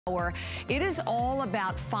It is all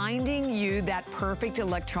about finding you that perfect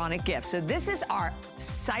electronic gift. So this is our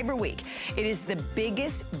Cyber Week. It is the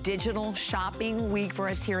biggest digital shopping week for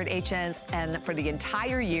us here at HSN for the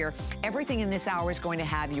entire year. Everything in this hour is going to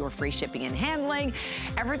have your free shipping and handling.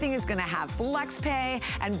 Everything is going to have flex pay.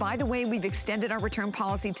 And by the way, we've extended our return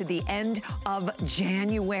policy to the end of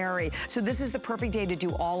January. So this is the perfect day to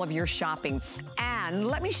do all of your shopping. And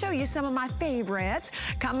let me show you some of my favorites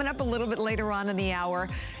coming up a little bit later on in the hour.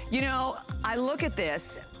 You know, I look at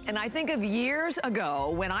this and I think of years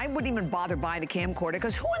ago when I wouldn't even bother buying a camcorder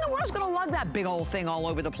because who in the world's gonna lug that big old thing all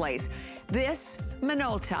over the place? This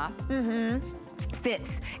Minolta,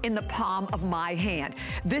 fits in the palm of my hand.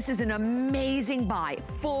 This is an amazing buy.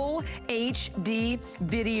 Full HD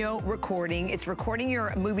video recording. It's recording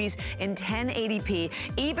your movies in 1080p.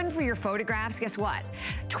 Even for your photographs, guess what?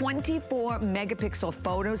 24 megapixel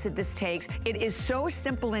photos that this takes. It is so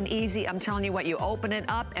simple and easy. I'm telling you what, you open it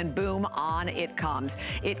up and boom, on it comes.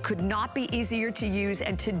 It could not be easier to use.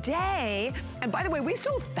 And today, and by the way, we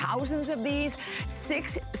sold thousands of these.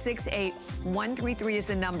 668-133 is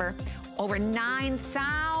the number. Over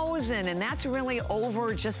 9,000, and that's really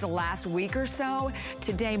over just the last week or so.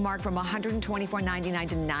 Today marked from $124.99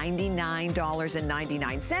 to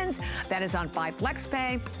 $99.99. That is on 5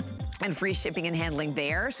 FlexPay. And free shipping and handling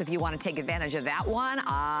there. So if you want to take advantage of that one,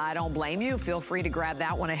 I don't blame you. Feel free to grab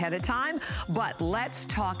that one ahead of time. But let's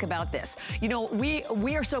talk about this. You know, we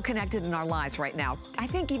are so connected in our lives right now. I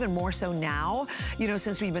think even more so now, you know,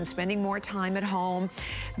 since we've been spending more time at home.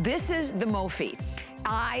 This is the Mophie.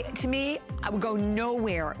 To me, I would go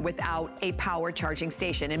nowhere without a power charging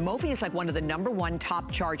station. And Mophie is like one of the #1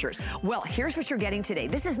 top chargers. Well, here's what you're getting today.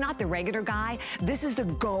 This is not the regular guy. This is the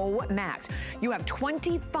Go Max. You have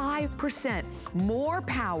 25% more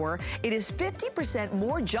power. It is 50%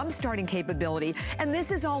 more jump starting capability. And this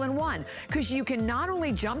is all in one. Because you can not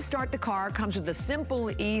only jump start the car, comes with the simple,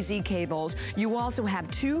 easy cables. You also have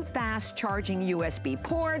 2 fast charging USB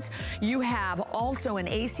ports. You have also an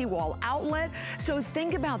AC wall outlet. So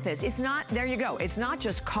think about this. It's not, there you go. It's not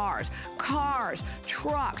just cars,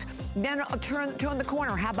 trucks. Then turn the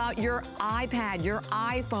corner. How about your iPad, your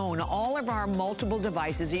iPhone, all of our multiple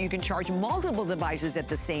devices that you can charge multiple devices at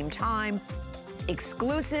the same time.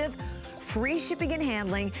 Exclusive. Free shipping and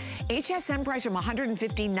handling. HSN price from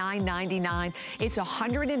 $159.99. It's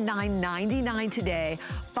 $109.99 today.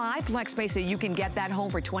 5 FlexPay, so you can get that home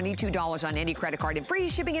for $22 on any credit card. And free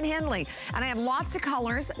shipping and handling. And I have lots of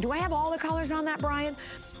colors. Do I have all the colors on that, Brian?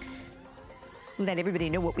 Let everybody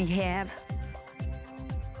know what we have.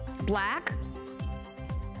 Black.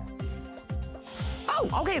 Oh,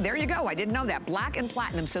 okay, there you go. I didn't know that. Black and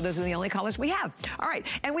platinum, so those are the only colors we have. All right,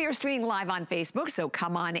 and we are streaming live on Facebook, so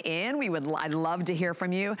come on in. I'd love to hear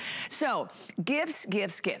from you. So, gifts,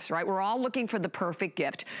 right? We're all looking for the perfect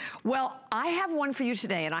gift. Well, I have one for you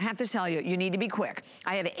today, and I have to tell you, you need to be quick.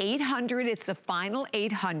 I have 800, it's the final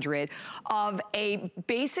 800 of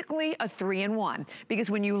basically a 3-in-1. Because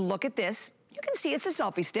when you look at this, you can see it's a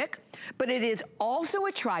selfie stick, but it is also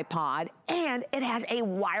a tripod and it has a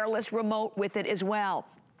wireless remote with it as well.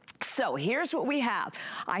 So here's what we have.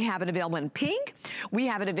 I have it available in pink. We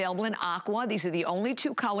have it available in aqua. These are the only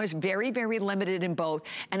 2 colors, very, very limited in both,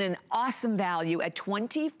 and an awesome value at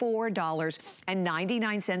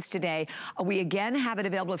 $24.99 today. We again have it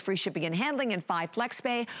available with free shipping and handling and 5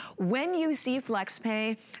 FlexPay. When you see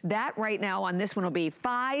FlexPay, that right now on this one will be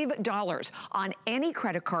 $5 on any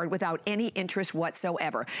credit card without any interest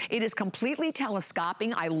whatsoever. It is completely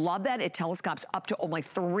telescoping. I love that. It telescopes up to only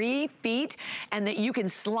 3 feet and that you can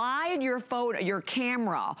slide your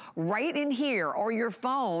camera right in here or your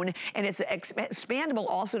phone, and it's expandable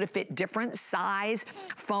also to fit different size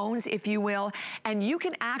phones, if you will, and you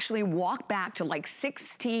can actually walk back to like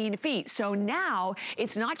 16 feet. So now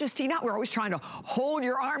it's not just, you know, we're always trying to hold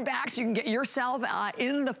your arm back so you can get yourself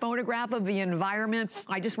in the photograph of the environment.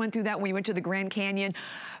 I just went through that when we went to the Grand Canyon.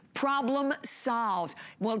 Problem solved.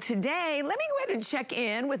 Well, today, let me go ahead and check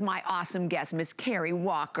in with my awesome guest, Miss Carrie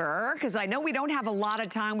Walker, because I know we don't have a lot of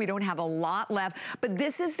time, we don't have a lot left, but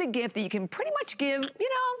this is the gift that you can pretty much give, you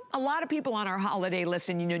know, a lot of people on our holiday list,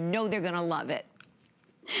 and you know they're gonna love it.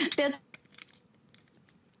 That's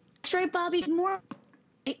right, Bobby. More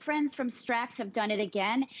friends from Strax have done it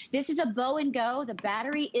again. This is a bow and go. The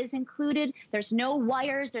battery is included. There's no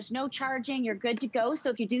wires. There's no charging. You're good to go.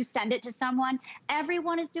 So if you do send it to someone,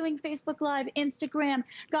 everyone is doing Facebook Live, Instagram.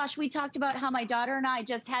 Gosh, we talked about how my daughter and I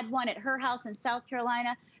just had one at her house in South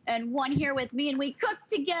Carolina. and one here with me, and we cooked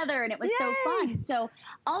together, and it was so fun. So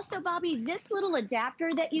also, Bobby, this little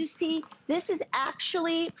adapter that you see, this is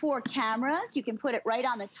actually for cameras. You can put it right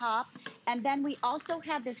on the top. And then we also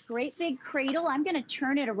have this great big cradle. I'm going to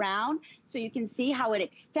turn it around so you can see how it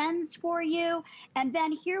extends for you. And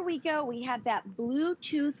then here we go. We have that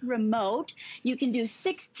Bluetooth remote. You can do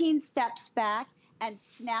 16 steps back and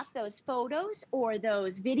snap those photos or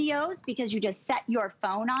those videos because you just set your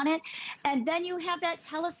phone on it. And then you have that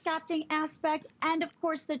telescoping aspect and, of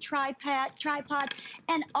course, the tripod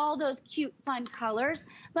and all those cute, fun colors.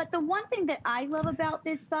 But the one thing that I love about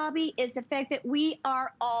this, Bobby, is the fact that we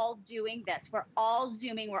are all doing this. We're all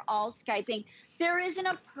Zooming. We're all Skyping. There isn't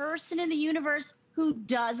a person in the universe who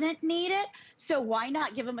doesn't need it. So why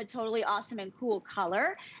not give them a totally awesome and cool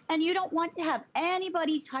color? And you don't want to have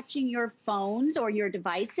anybody touching your phones or your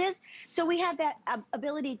devices. So we have that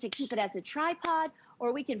ability to keep it as a tripod,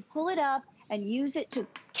 or we can pull it up and use it to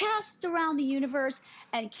cast around the universe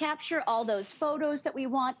and capture all those photos that we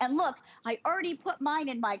want. And look, I already put mine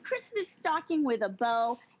in my Christmas stocking with a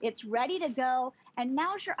bow. It's ready to go. And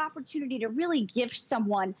now's your opportunity to really gift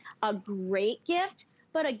someone a great gift,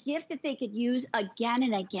 but a gift that they could use again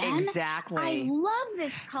and again. Exactly. I love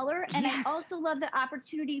this color, and I also love the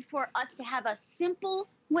opportunity for us to have a simple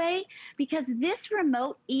way, because this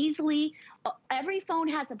remote easily, every phone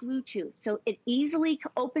has a Bluetooth, so it easily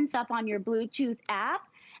opens up on your Bluetooth app,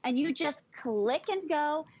 and you just click and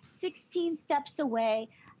go 16 steps away.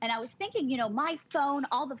 And I was thinking, you know, my phone,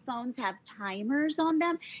 all the phones have timers on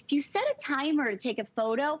them. If you set a timer to take a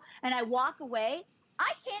photo and I walk away,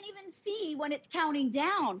 I can't even see when it's counting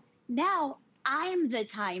down. Now I'm the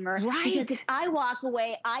timer. Right. Because if I walk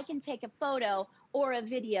away, I can take a photo or a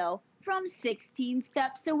video from 16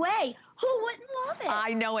 steps away. Who wouldn't love it?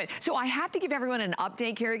 I know it. So I have to give everyone an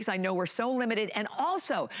update, Carrie, because I know we're so limited. And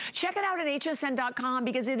also, check it out at hsn.com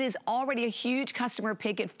because it is already a huge customer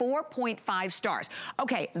pick at 4.5 stars.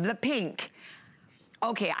 Okay, the pink.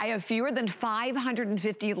 Okay, I have fewer than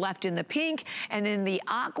 550 left in the pink, and in the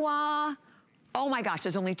aqua, oh my gosh,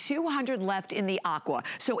 there's only 200 left in the aqua.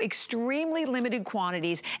 So extremely limited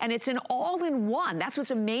quantities, and it's an all-in-one. That's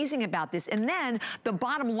what's amazing about this. And then the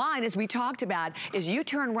bottom line, as we talked about, is you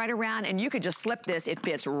turn right around and you could just slip this. It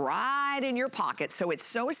fits right in your pocket. So it's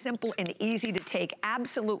so simple and easy to take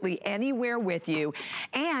absolutely anywhere with you.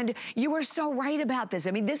 And you are so right about this.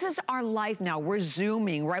 I mean, this is our life now. We're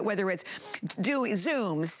Zooming, right? Whether it's doing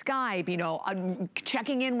Zoom, Skype, you know,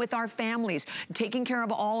 checking in with our families, taking care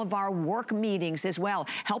of all of our work meetings as well,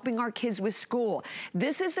 helping our kids with school.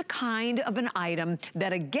 This is the kind of an item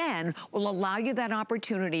that, again, will allow you that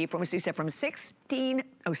opportunity from, as you said, from 16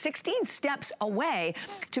 steps away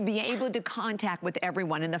to be able to contact with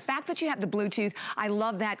everyone. And the fact that you have the Bluetooth, I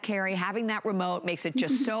love that, Carrie. Having that remote makes it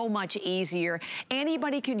just so much easier.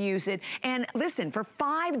 Anybody can use it. And listen, for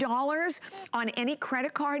 $5 on any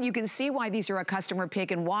credit card, you can see why these are a customer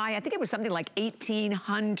pick and why. I think it was something like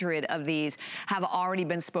 1,800 of these have already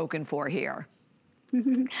been spoken for here.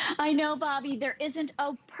 I know, Bobby, there isn't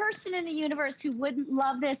a person in the universe who wouldn't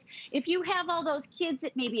love this. If you have all those kids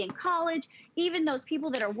that may be in college, even those people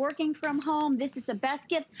that are working from home, this is the best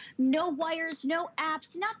gift. No wires, no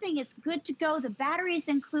apps, nothing. It's good to go. The battery's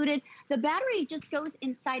included. The battery just goes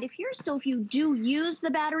inside of here. So if you do use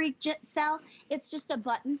the battery cell, it's just a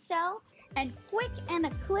button cell. And quick and a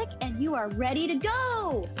click, and you are ready to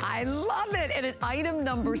go. I love it. And at item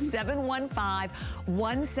number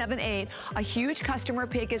 715178, a huge customer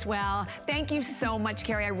pick as well. Thank you so much,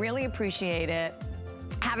 Carrie. I really appreciate it.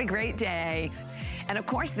 Have a great day. And of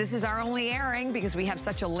course, this is our only airing because we have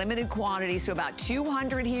such a limited quantity. So about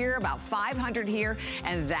 200 here, about 500 here,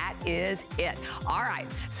 and that is it. All right,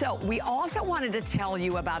 so we also wanted to tell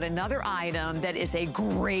you about another item that is a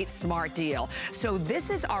great smart deal. So this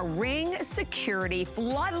is our Ring Security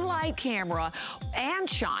Floodlight Camera and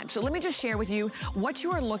Chime. So let me just share with you what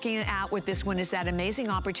you are looking at with this one is that amazing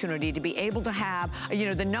opportunity to be able to have, you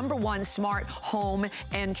know, the #1 smart home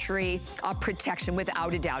entry protection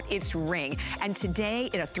without a doubt. It's Ring. And today,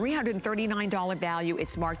 at a $339 value,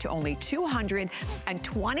 it's marked to only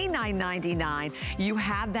 $229.99. You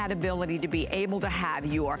have that ability to be able to have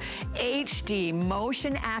your HD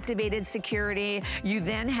motion activated security. You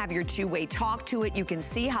then have your two-way talk to it. You can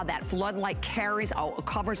see how that floodlight covers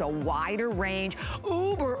a wider range.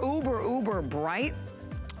 Uber bright.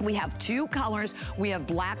 We have 2 colors. We have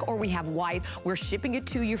black or we have white. We're shipping it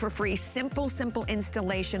to you for free. Simple, simple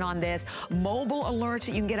installation on this. Mobile alerts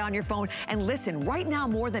that you can get on your phone. And listen, right now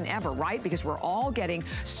more than ever, right? Because we're all getting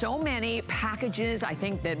so many packages. I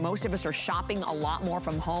think that most of us are shopping a lot more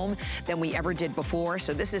from home than we ever did before.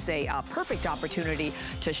 So this is a perfect opportunity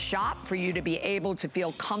to shop, for you to be able to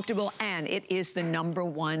feel comfortable. And it is the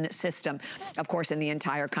 #1 system, of course, in the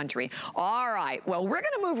entire country. All right, well, we're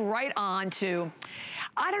gonna move right on to,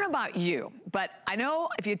 I don't know about you, but I know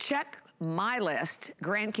if you check my list,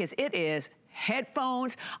 grandkids, it is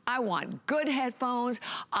headphones. I want good headphones.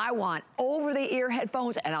 I want over-the-ear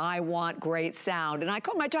headphones, and I want great sound. And I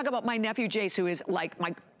talk about my nephew Jace, who is like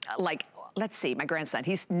let's see, my grandson.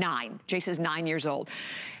 He's 9. Jace is 9 years old.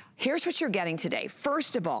 Here's what you're getting today.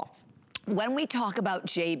 First of all, when we talk about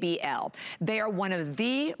JBL, they are one of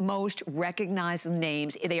the most recognized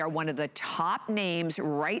names. They are one of the top names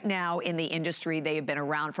right now in the industry. They have been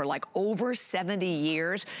around for like over 70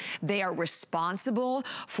 years. They are responsible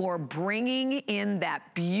for bringing in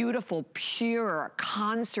that beautiful, pure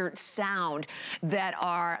concert sound that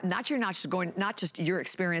are not just you're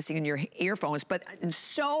experiencing in your earphones, but in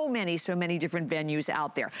so many different venues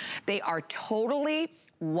out there. They are totally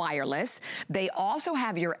wireless. They also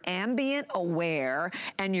have your ambient aware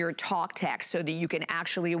and your talk text, so that you can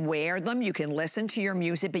actually wear them. You can listen to your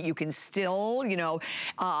music, but you can still, you know,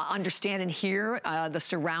 understand and hear the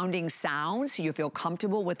surrounding sounds, so you feel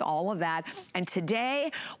comfortable with all of that. And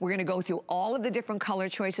today, we're gonna go through all of the different color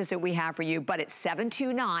choices that we have for you, but it's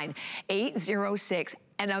 729-806.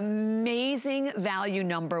 An amazing value,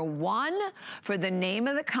 #1 for the name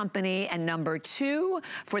of the company, and #2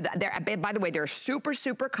 for by the way, they're super,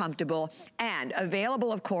 super comfortable and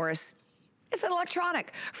available, of course. It's an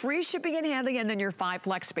electronic, free shipping and handling, and then your 5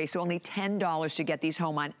 flex space. So only $10 to get these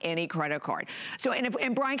home on any credit card. So,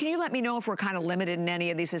 and Brian, can you let me know if we're kind of limited in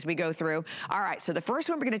any of these as we go through? All right, so the first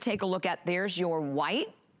one we're gonna take a look at, there's your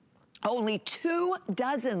white. Only 2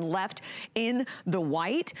 dozen left in the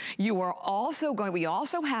white. We also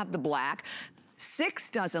have the black. 6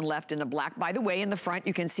 dozen left in the black. By the way, in the front,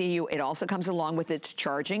 you can see it also comes along with its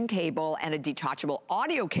charging cable and a detachable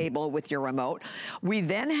audio cable with your remote. We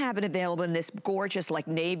then have it available in this gorgeous like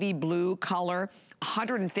navy blue color,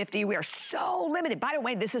 150. We are so limited. By the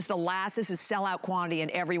way, this is sellout quantity in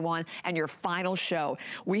everyone, and your final show.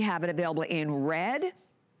 We have it available in red,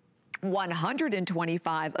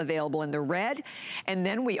 125 available in the red, and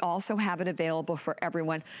then we also have it available for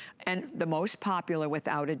everyone, and the most popular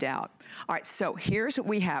without a doubt. All right, so here's what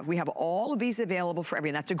we have. We have all of these available for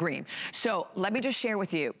everyone. That's a green. So let me just share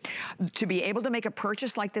with you, to be able to make a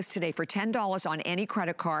purchase like this today for $10 on any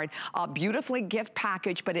credit card, a beautifully gift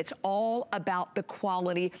package, but it's all about the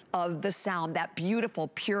quality of the sound, that beautiful,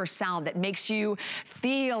 pure sound that makes you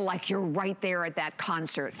feel like you're right there at that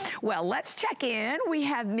concert. Well, let's check in. We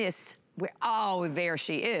have oh, there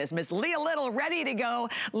she is, Miss Leah Little, ready to go,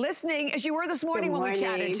 listening as you were this morning when we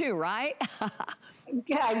chatted too, right?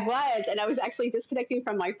 Yeah, I was, and I was actually disconnecting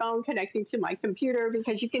from my phone, connecting to my computer,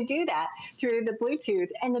 because you can do that through the Bluetooth.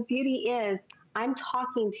 And the beauty is, I'm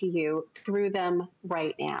talking to you through them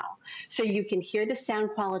right now. So you can hear the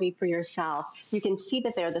sound quality for yourself. You can see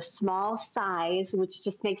that they're the small size, which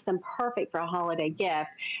just makes them perfect for a holiday gift.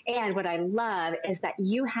 And what I love is that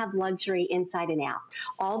you have luxury inside and out.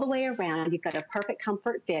 All the way around, you've got a perfect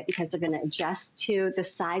comfort fit, because they're going to adjust to the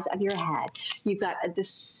size of your head. You've got this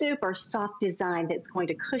super soft design that's going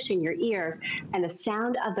to cushion your ears. And the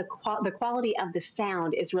sound of the quality of the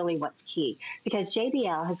sound is really what's key, because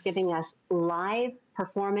JBL has given us live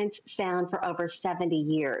performance sound for over 70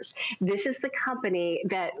 years. This is the company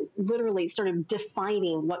that literally started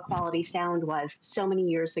defining what quality sound was so many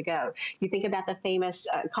years ago. You think about the famous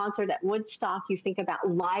concert at Woodstock, you think about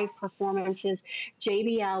live performances.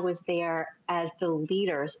 JBL was there as the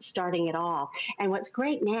leaders starting it all. And what's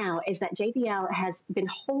great now is that JBL has been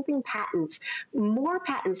holding patents, more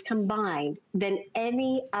patents combined than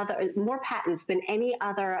any other,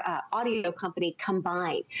 audio company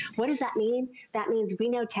combined. What does that mean? That means we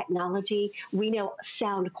know technology, we know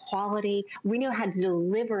sound quality, we know how to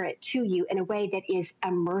deliver it to you in a way that is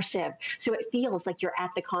immersive. So it feels like you're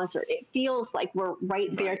at the concert. It feels like we're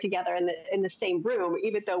right there together in the same room,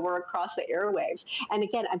 even though we're across the airwaves. And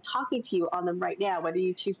again, I'm talking to you on them right now, whether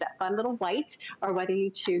you choose that fun little white or whether you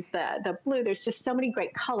choose the blue. There's just so many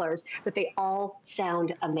great colors, but they all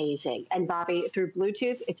sound amazing. And Bobby, through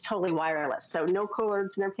Bluetooth, it's totally wireless. So no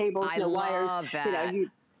cords, no cables, no wires. I love that.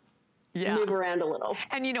 move around a little.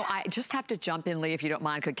 And you know, I just have to jump in, Lee, if you don't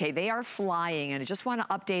mind, okay? They are flying, and I just want to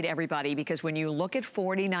update everybody because when you look at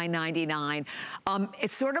 $49.99,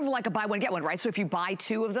 it's sort of like a buy one, get one, right? So if you buy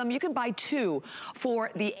 2 of them, you can buy 2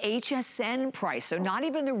 for the HSN price. So not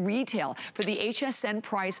even the retail, for the HSN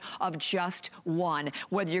price of just 1,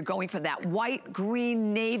 whether you're going for that white,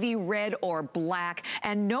 green, navy, red, or black.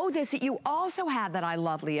 And know this, that you also have that I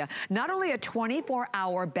love, Leah, not only a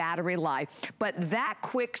 24-hour battery life, but that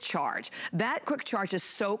quick charge. That quick charge is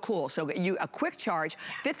so cool. So a quick charge,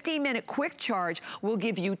 15-minute quick charge will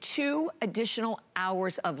give you 2 additional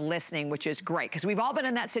hours of listening, which is great because we've all been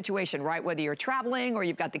in that situation, right? Whether you're traveling or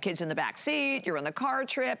you've got the kids in the back seat, you're on the car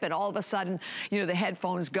trip, and all of a sudden, you know, the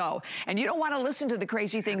headphones go. And you don't want to listen to the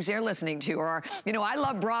crazy things they're listening to. Or, you know, I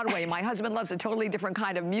love Broadway. My husband loves a totally different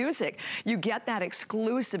kind of music. You get that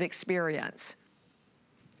exclusive experience.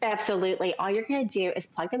 Absolutely. All you're going to do is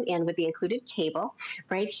plug them in with the included cable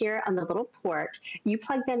right here on the little port. You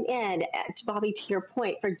plug them in, Bobby, to your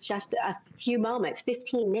point, for just a few moments,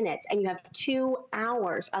 15 minutes, and you have 2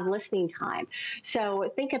 hours of listening time.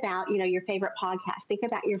 So think about, you know, your favorite podcast. Think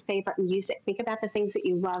about your favorite music. Think about the things that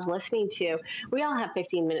you love listening to. We all have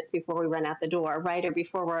 15 minutes before we run out the door, right? Or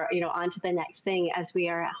before we're, you know, on to the next thing as we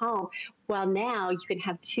are at home. Well, now you can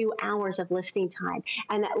have 2 hours of listening time.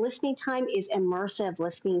 And that listening time is immersive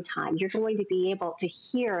listening time. You're going to be able to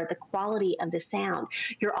hear the quality of the sound.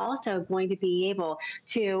 You're also going to be able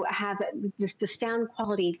to have the sound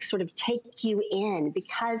quality sort of take you in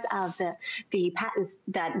because of the patents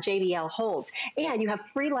that JBL holds. And you have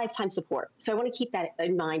free lifetime support. So I want to keep that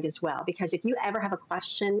in mind as well, because if you ever have a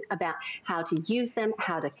question about how to use them,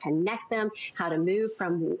 how to connect them, how to move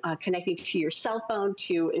from connecting to your cell phone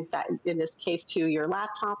to, in fact, in this case, to your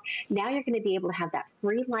laptop, now you're going to be able to have that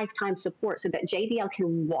free lifetime support so that JBL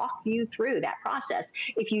can walk you through that process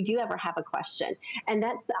if you do ever have a question. And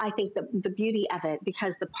that's, I think, the beauty of it,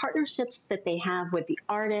 because the partnerships that they have with the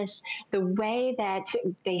artists, the way that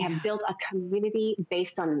they have built a community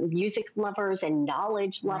based on music lovers and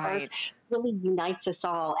knowledge lovers, really unites us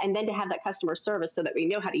all. And then to have that customer service so that we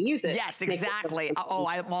know how to use it. Yes, exactly. Oh,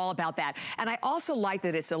 I'm all about that. And I also like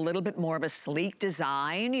that it's a little bit more of a sleek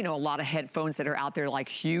design. You know, a lot of headphones that are out there like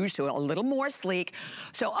huge, so a little more sleek.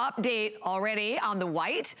 So update already on the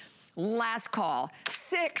white. Last call,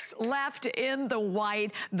 6 left in the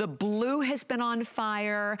white. The blue has been on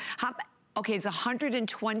fire. Okay, it's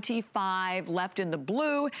 125 left in the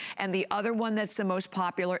blue, and the other one that's the most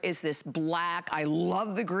popular is this black. I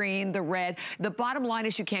love the green, the red. The bottom line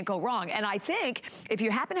is you can't go wrong. And I think if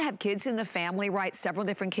you happen to have kids in the family, right, several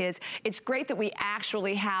different kids, it's great that we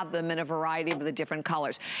actually have them in a variety of the different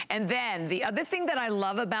colors. And then the other thing that I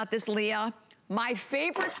love about this, Leah, my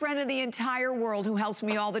favorite friend in the entire world who helps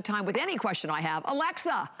me all the time with any question I have,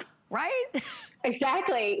 Alexa, right?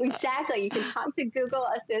 Exactly. You can talk to Google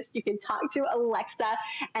Assist, you can talk to Alexa,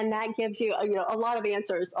 and that gives you, a lot of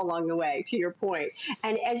answers along the way, to your point.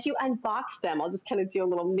 And as you unbox them, I'll just kind of do a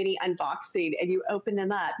little mini unboxing, and you open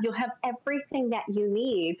them up, you'll have everything that you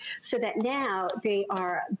need, so that now they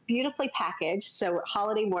are beautifully packaged. So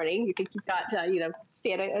holiday morning, you think you've got,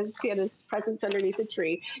 Santa's presents underneath the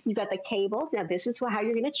tree. You've got the cables. Now this is how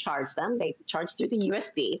you're going to charge them. They charge through the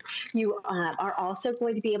USB. You are also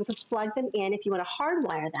going to be able to plug them in. If you want to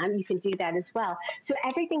hardwire them, you can do that as well. So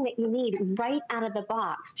everything that you need right out of the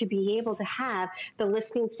box to be able to have the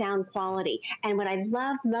listening sound quality. And what I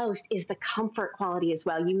love most is the comfort quality as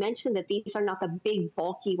well. You mentioned that these are not the big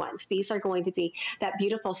bulky ones. These are going to be that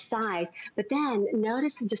beautiful size. But then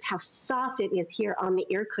notice just how soft it is here on the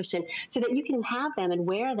ear cushion, so that you can have them and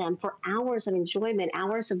wear them for hours of enjoyment,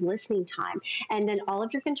 hours of listening time. And then all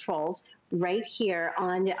of your controls right here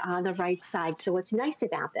on the right side. So what's nice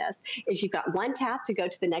about this is you've got one tap to go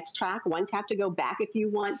to the next track, one tap to go back if you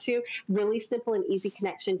want to. Really simple and easy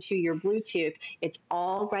connection to your Bluetooth. It's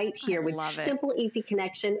all right here with simple, easy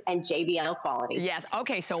connection and JBL quality. Yes.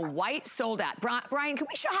 Okay. So white sold out. Brian, can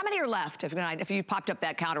we show how many are left? If you popped up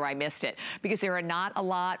that counter, I missed it, because there are not a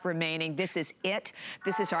lot remaining. This is it.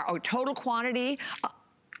 This is our total quantity.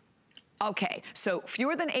 Okay, so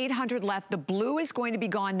fewer than 800 left. The blue is going to be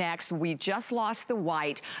gone next. We just lost the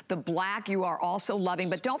white. The black you are also loving,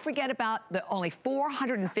 but don't forget about the only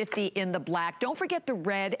 450 in the black. Don't forget the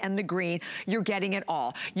red and the green. You're getting it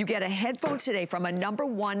all. You get a headphone today from a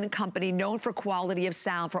 #1 company known for quality of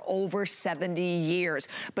sound for over 70 years.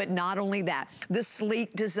 But not only that, the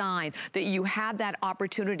sleek design, that you have that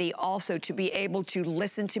opportunity also to be able to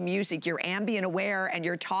listen to music. You're ambient aware and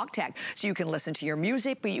you're talk tech, so you can listen to your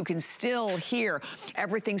music, but you can still still hear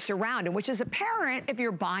everything surrounding, which as a parent, if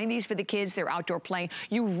you're buying these for the kids, they're outdoor playing,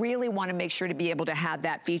 you really want to make sure to be able to have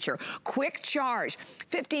that feature. Quick charge,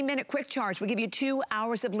 15-minute quick charge will give you 2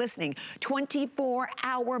 hours of listening,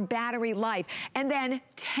 24-hour battery life, and then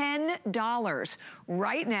 $10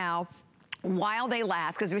 right now while they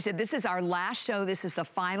last, because we said this is our last show, this is the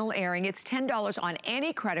final airing. It's $10 on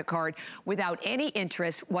any credit card without any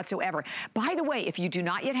interest whatsoever. By the way, if you do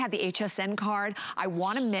not yet have the HSN card, I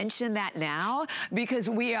want to mention that now because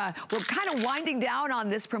we're kind of winding down on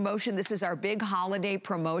this promotion. This is our big holiday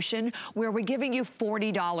promotion where we're giving you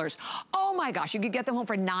 $40. Oh my gosh, you could get them home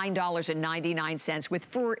for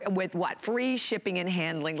 $9.99 with what? Free shipping and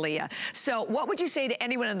handling, Leah. So what would you say to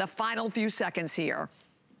anyone in the final few seconds here?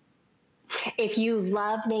 If you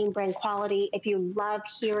love name brand quality, if you love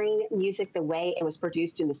hearing music the way it was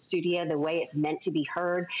produced in the studio, the way it's meant to be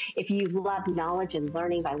heard, if you love knowledge and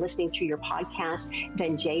learning by listening to your podcast,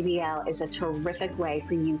 then JBL is a terrific way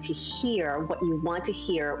for you to hear what you want to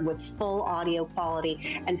hear with full audio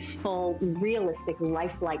quality and full realistic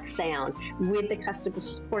lifelike sound with the customer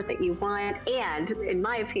support that you want. And in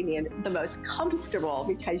my opinion, the most comfortable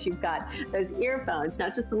because you've got those earphones,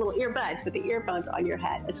 not just the little earbuds, but the earphones on your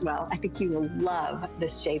head as well. I think you will love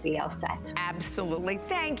this JBL set. Absolutely.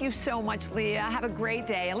 Thank you so much, Leah. Have a great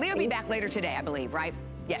day. And Leah will be back later today, I believe, right?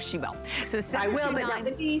 Yes, she will. So I will, but not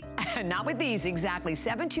with these. Not with these, exactly.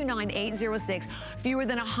 729-806. Fewer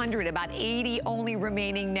than 100, about 80 only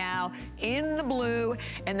remaining now in the blue,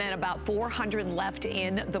 and then about 400 left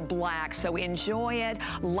in the black. So enjoy it.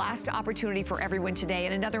 Last opportunity for everyone today,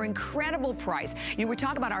 and another incredible price. You know, we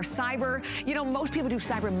talk about our cyber. You know, most people do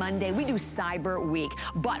Cyber Monday. We do Cyber Week,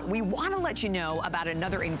 but we want to let you know about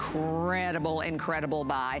another incredible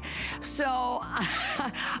buy. So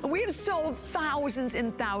we have sold thousands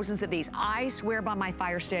and thousands of these. I swear by my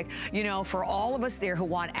Fire Stick, you know, for all of us there who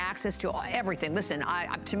want access to everything. Listen,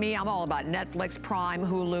 to me, I'm all about Netflix, Prime,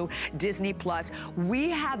 Hulu, Disney Plus. We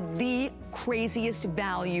have the craziest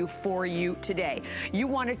value for you today. You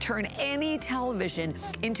want to turn any television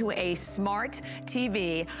into a smart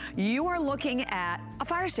TV. You are looking at a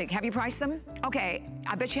Fire Stick. Have you priced them? Okay,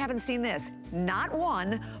 I bet you haven't seen this. Not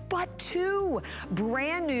one, but two.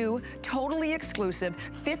 Brand new, totally exclusive,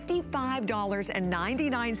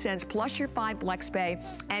 $55.99 plus your 5 flex pay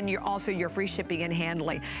and also your free shipping and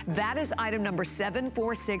handling. That is item number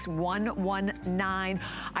 746119.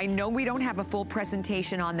 I know we don't have a full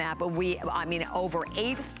presentation on that, but I mean, over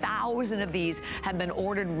 8,000 of these have been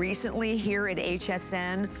ordered recently here at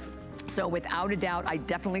HSN. So without a doubt, I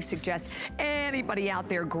definitely suggest anybody out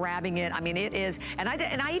there grabbing it. I mean, it is, and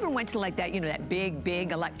I even went to like that, you know, that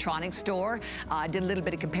big electronics store. Did a little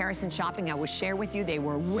bit of comparison shopping. I will share with you, they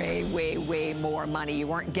were way more money. You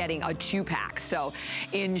weren't getting a 2-pack. So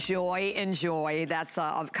enjoy. That's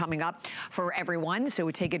coming up for everyone. So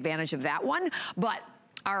take advantage of that one. But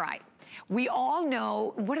all right. We all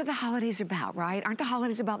know, what are the holidays about, right? Aren't the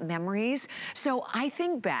holidays about memories? So I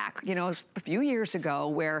think back, you know, a few years ago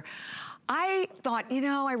where I thought, you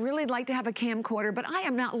know, I really like to have a camcorder, but I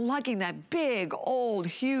am not lugging that big, old,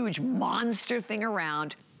 huge monster thing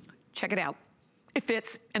around. Check it out. It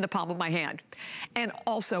fits in the palm of my hand. And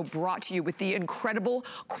also brought to you with the incredible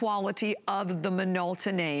quality of the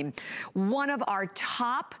Minolta name. One of our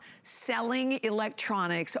top selling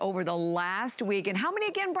electronics over the last week. And how many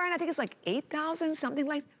again, Brian? I think it's like 8,000, something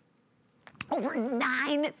like over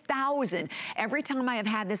 9,000. Every time I have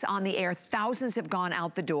had this on the air, thousands have gone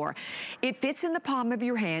out the door. It fits in the palm of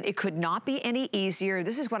your hand. It could not be any easier.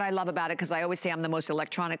 This is what I love about it, because I always say I'm the most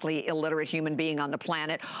electronically illiterate human being on the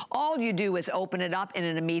planet. All you do is open it up and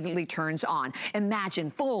it immediately turns on.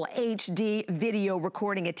 Imagine full HD video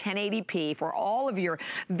recording at 1080p for all of your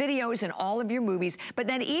videos and all of your movies. But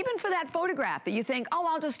then even for that photograph that you think, oh,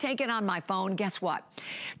 I'll just take it on my phone, guess what?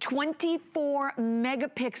 24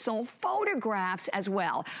 megapixel photographs as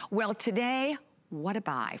well. Well, today, what a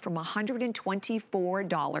buy from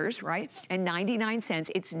 $124, right? And 99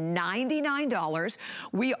 cents. It's $99.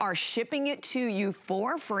 We are shipping it to you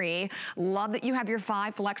for free. Love that you have your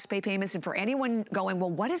 5 flex pay payments. And for anyone going, well,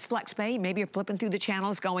 what is flex pay? Maybe you're flipping through the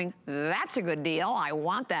channels going, that's a good deal. I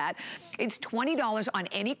want that. It's $20 on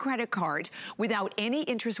any credit card without any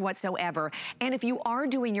interest whatsoever. And if you are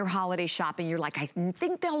doing your holiday shopping, you're like, I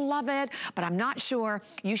think they'll love it, but I'm not sure.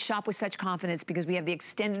 You shop with such confidence because we have the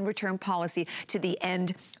extended return policy to the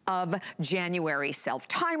end of January.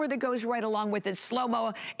 Self-timer that goes right along with it.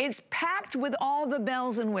 Slow-mo. It's packed with all the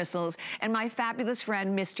bells and whistles. And my fabulous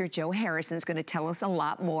friend, Mr. Joe Harrison, is going to tell us a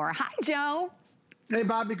lot more. Hi, Joe. Hey,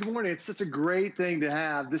 Bobby, good morning. It's such a great thing to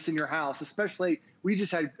have this in your house, especially we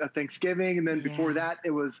just had Thanksgiving, and then before that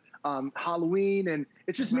it was Halloween, and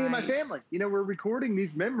it's just me and my family. You know, we're recording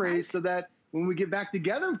these memories so that when we get back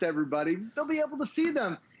together with everybody, they'll be able to see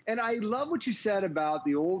them. And I love what you said about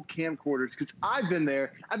the old camcorders, because I've been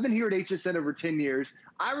there. I've been here at HSN over 10 years.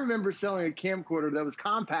 I remember selling a camcorder that was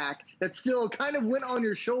compact, that still kind of went on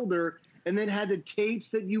your shoulder, and then had the tapes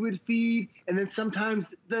that you would feed, and then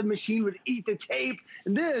sometimes the machine would eat the tape.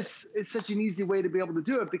 And this is such an easy way to be able to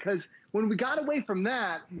do it, because when we got away from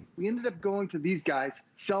that, we ended up going to these guys,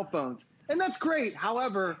 cell phones. And that's great.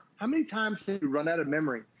 However, how many times have you run out of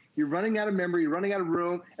memory? You're running out of memory, you're running out of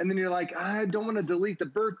room, and then you're like, I don't want to delete the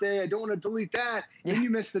birthday, I don't want to delete that, and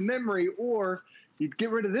you miss the memory. Or you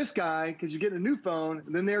get rid of this guy because you're getting a new phone,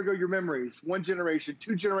 and then there go your memories. One generation,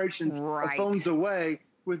 two generations of phones away.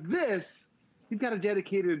 With this, you've got a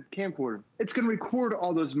dedicated camcorder. It's going to record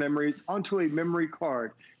all those memories onto a memory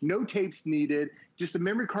card. No tapes needed. Just the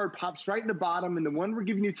memory card pops right in the bottom, and the one we're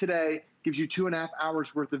giving you today gives you 2.5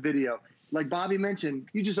 hours worth of video. Like Bobby mentioned,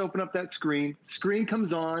 you just open up that screen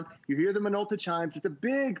comes on, you hear the Minolta chimes. It's a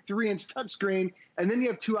big 3-inch touchscreen, and then you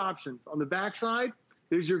have two options. On the back side,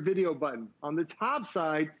 there's your video button. On the top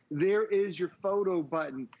side, there is your photo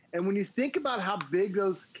button. And when you think about how big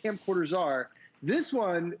those camcorders are, this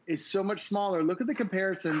one is so much smaller. Look at the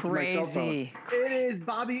comparison to my cell phone. It is,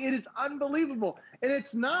 Bobby, it is unbelievable. And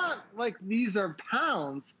it's not like these are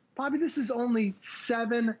pounds. Bobby, this is only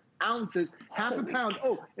 7 ounces, half a pound.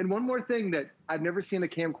 Oh, and one more thing that I've never seen a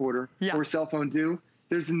camcorder or a cell phone do.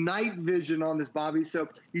 There's night vision on this, Bobby. So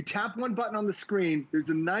you tap one button on the screen, there's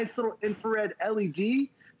a nice little infrared LED.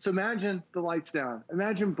 So imagine the lights down.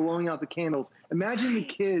 Imagine blowing out the candles. Imagine the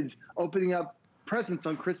kids opening up presents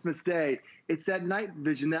on Christmas Day. It's that night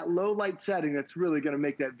vision, that low light setting that's really going to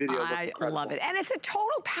make that video look incredible. I love it. And it's a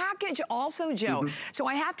total package also, Joe. So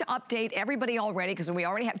I have to update everybody already, because we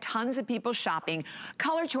already have tons of people shopping.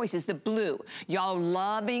 Color choices, the blue. Y'all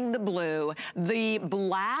loving the blue, the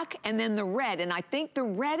black, and then the red. And I think the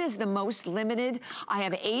red is the most limited. I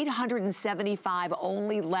have 875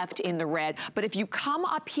 only left in the red. But if you come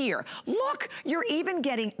up here, look, you're even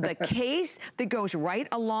getting the case that goes right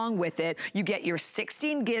along with it. You get your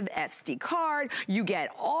 16 gig SD card. You get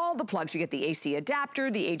all the plugs. You get the AC adapter,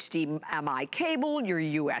 the HDMI cable, your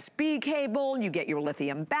USB cable, you get your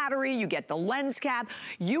lithium battery, you get the lens cap.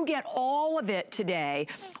 You get all of it today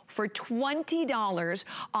for $20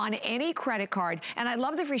 on any credit card. And I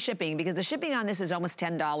love the free shipping, because the shipping on this is almost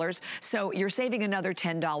 $10. So you're saving another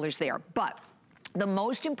 $10 there. But the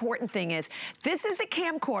most important thing is, this is the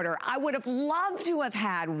camcorder I would have loved to have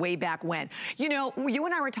had way back when. You know, you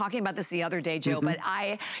and I were talking about this the other day, Joe, but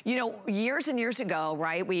you know, years and years ago,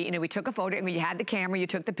 right, we took a photo, and you had the camera, you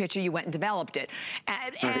took the picture, you went and developed it.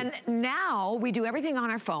 And now we do everything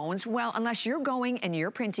on our phones. Well, unless you're going and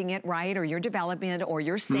you're printing it, right, or you're developing it, or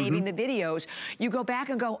you're saving the videos, you go back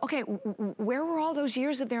and go, okay, where were all those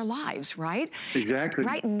years of their lives, right? Exactly.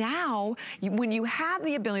 Right now, when you have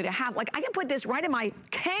the ability to have, like, I can put this right in my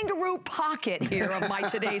kangaroo pocket here of my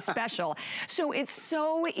today's special. So it's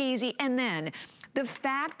so easy. And then the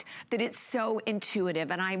fact that it's so intuitive,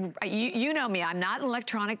 and you know me, I'm not an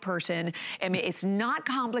electronic person. I mean, it's not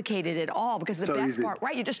complicated at all, because the best part,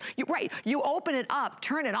 right, you open it up,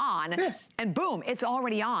 turn it on, and boom, it's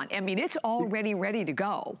already on. I mean, it's already ready to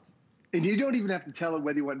go. And you don't even have to tell it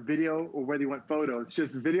whether you want video or whether you want photo. It's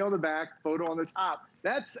just video on the back, photo on the top.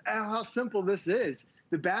 That's how simple this is.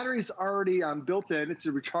 The battery's already built in. It's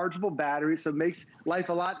a rechargeable battery, so it makes life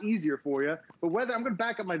a lot easier for you. But I'm going to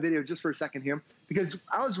back up my video just for a second here, because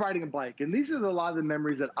I was riding a bike, and these are a lot of the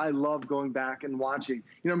memories that I love going back and watching.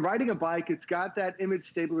 You know, I'm riding a bike. It's got that image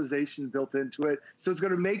stabilization built into it, so it's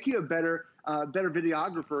going to make you a better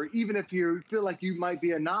videographer, even if you feel like you might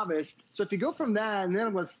be a novice. So if you go from that, and then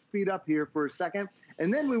I'm going to speed up here for a second,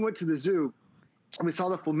 and then we went to the zoo. And we saw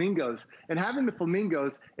the flamingos, and having the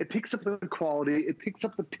flamingos, it picks up the quality, it picks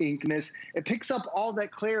up the pinkness, it picks up all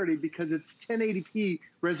that clarity, because it's 1080p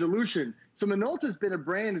resolution. So Minolta's been a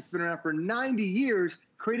brand that's been around for 90 years,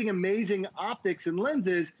 creating amazing optics and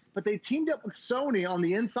lenses, but they teamed up with Sony on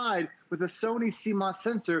the inside with a Sony CMOS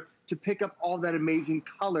sensor to pick up all that amazing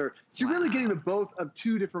color. So you're really getting the both of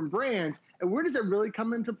two different brands. And where does it really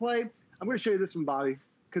come into play? I'm going to show you this one, Bobby,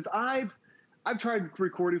 because I've tried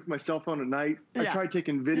recording with my cell phone at night. I've tried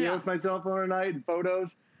taking video with my cell phone at night and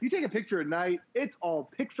photos. You take a picture at night, it's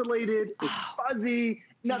all pixelated, it's fuzzy,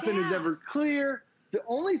 nothing is ever clear. The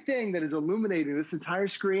only thing that is illuminating this entire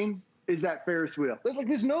screen is that Ferris wheel.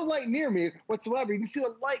 There's no light near me whatsoever. You can see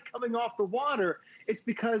the light coming off the water. It's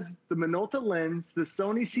because the Minolta lens, the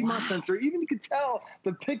Sony CMOS sensor, even you can tell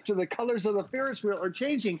the picture, the colors of the Ferris wheel are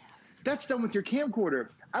changing. That's done with your camcorder.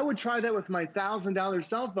 I would try that with my $1,000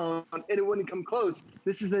 cell phone and it wouldn't come close.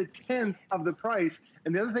 This is 1/10 of the price.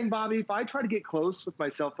 And the other thing, Bobby, if I try to get close with my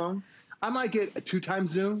cell phone, I might get a 2x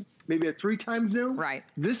zoom, maybe a 3x zoom. Right.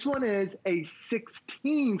 This one is a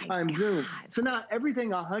 16x zoom. So now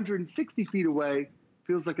everything 160 feet away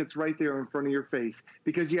feels like it's right there in front of your face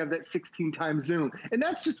because you have that 16x zoom. And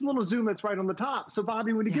that's just a little zoom that's right on the top. So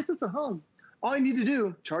Bobby, when you get this at home, all you need to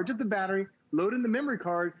do, charge up the battery, load in the memory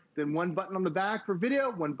card, then one button on the back for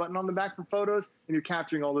video, one button on the back for photos, and you're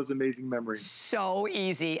capturing all those amazing memories. So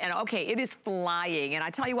easy. And okay, it is flying. And I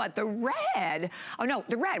tell you what, the red,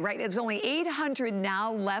 right? There's only 800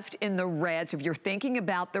 now left in the red. So if you're thinking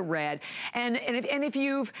about the red, and if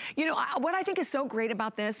you've, what I think is so great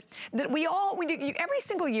about this, that we do, every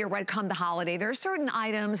single year, right, come the holiday, there are certain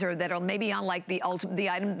items that are maybe on like the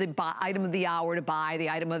item of the hour to buy, the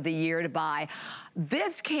item of the year to buy.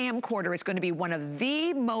 This camcorder is going to be one of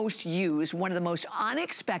the most used, one of the most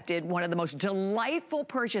unexpected, one of the most delightful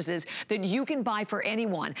purchases that you can buy for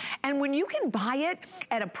anyone. And when you can buy it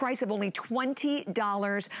at a price of only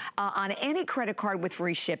 $20 on any credit card with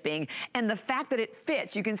free shipping, and the fact that it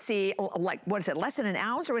fits, you can see, like, what is it, less than an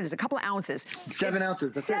ounce, or it is a couple of ounces? 7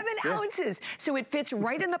 ounces. That's 7 ounces. So it fits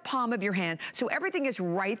right in the palm of your hand. So everything is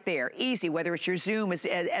right there, easy, whether it's your Zoom,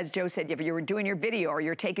 as Joe said, if you're doing your video or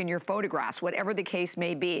you're taking your photographs, whatever the case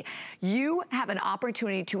may be, you have an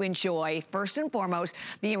opportunity to enjoy, first and foremost,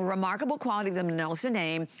 the remarkable quality of the Minolta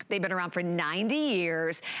name. They've been around for 90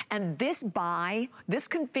 years. And this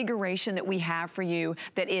configuration that we have for you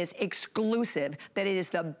that is exclusive, that it is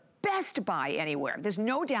the best buy anywhere. There's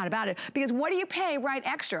no doubt about it. Because what do you pay right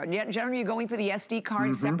extra? Generally, you're going for the SD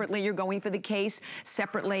card separately. You're going for the case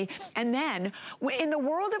separately. And then in the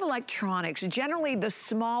world of electronics, generally the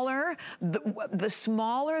smaller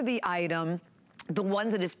the item, the one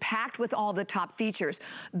that is packed with all the top features,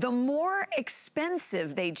 the more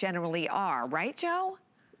expensive they generally are, right, Joe?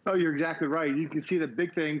 Oh, you're exactly right. You can see the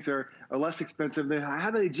big things are less expensive. How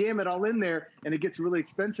do they jam it all in there and it gets really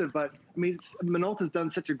expensive? But I mean, Minolta's done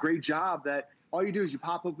such a great job that all you do is you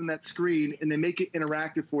pop open that screen and they make it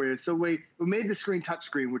interactive for you. So we made the screen touch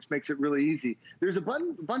screen, which makes it really easy. There's a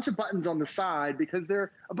bunch of buttons on the side because there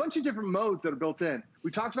are a bunch of different modes that are built in. We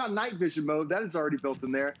talked about night vision mode. That is already built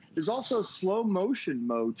in there. There's also slow motion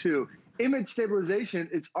mode too. Image stabilization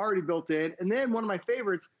is already built in. And then one of my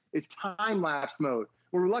favorites is time lapse mode.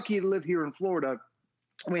 We're lucky to live here in Florida.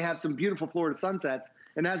 We have some beautiful Florida sunsets.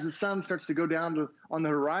 And as the sun starts to go down on the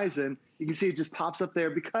horizon, you can see it just pops up there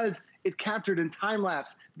because it's captured in time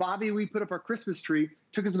lapse. Bobby, we put up our Christmas tree.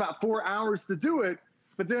 Took us about 4 hours to do it,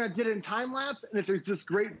 but then I did it in time lapse, and it's this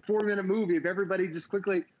great 4-minute movie of everybody just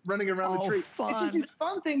quickly running around the tree. Fun. It's just these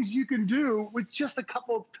fun things you can do with just a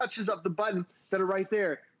couple of touches of the button that are right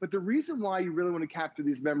there. But the reason why you really want to capture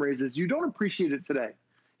these memories is you don't appreciate it today.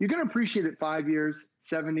 You're going to appreciate it 5 years,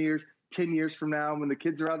 7 years, 10 years from now when the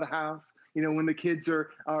kids are out of the house, when the kids are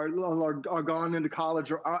gone into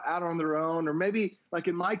college or out on their own, or maybe like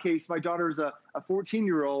in my case, my daughter's a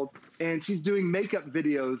 14-year-old and she's doing makeup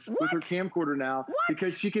videos with her camcorder now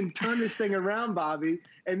because she can turn this thing around, Bobby,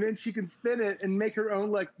 and then she can spin it and make her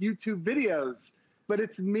own like YouTube videos. But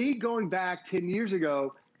it's me going back 10 years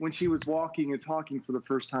ago when she was walking and talking for the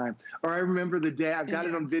first time. Or I remember the day, I've got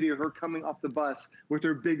it on video, her coming off the bus with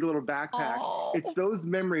her big little backpack. It's those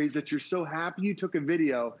memories that you're so happy you took a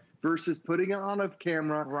video versus putting it on a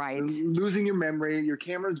camera, and losing your memory, your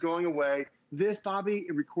camera's going away. This, Bobby,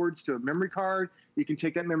 it records to a memory card. You can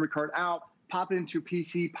take that memory card out, pop it into your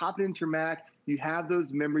PC, pop it into your Mac. You have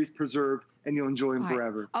those memories preserved and you'll enjoy them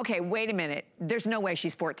forever. Okay, wait a minute. There's no way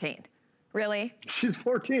she's 14. Really? She's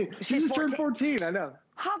 14. She just turned 14, I know.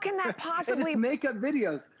 How can that possibly? And it's makeup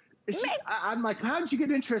videos. I'm like, how did you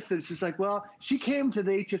get interested? She's like, well, she came to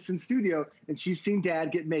the HSN studio and she's seen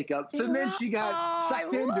Dad get makeup. So then she got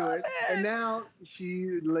sucked into it. And now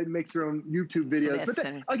she makes her own YouTube videos. But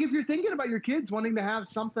then, like, if you're thinking about your kids wanting to have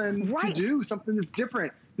something to do, something that's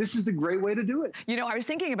different, this is the great way to do it. I was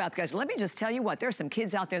thinking about, guys, let me just tell you what, there's some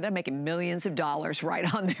kids out there that are making millions of dollars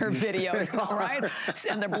right on their videos, all right,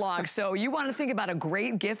 and their blogs. So you want to think about a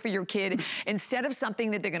great gift for your kid instead of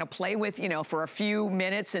something that they're going to play with, for a few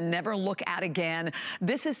minutes and never look at again.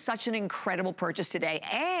 This is such an incredible purchase today.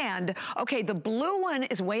 And, okay, the blue one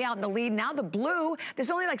is way out in the lead. Now the blue, there's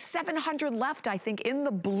only like 700 left, I think, in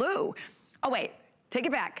the blue. Oh, wait, take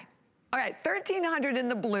it back. All right, 1,300 in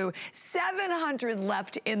the blue, 700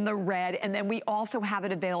 left in the red, and then we also have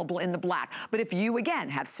it available in the black. But if you, again,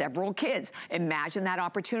 have several kids, imagine that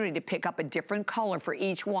opportunity to pick up a different color for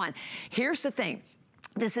each one. Here's the thing.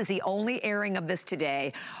 This is the only airing of this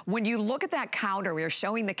today. When you look at that counter, we are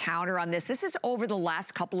showing the counter on this. This is over the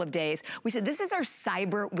last couple of days. We said this is our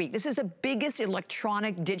Cyber Week. This is the biggest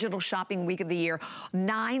electronic digital shopping week of the year.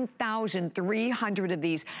 9,300 of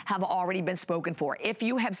these have already been spoken for. If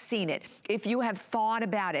you have seen it, if you have thought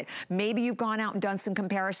about it, maybe you've gone out and done some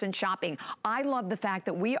comparison shopping. I love the fact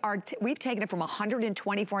that we've taken it from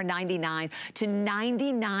 $124.99 to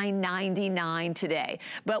 $99.99 today.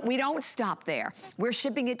 But we don't stop there. We're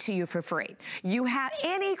shipping it to you for free. You have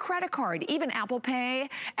any credit card, even Apple Pay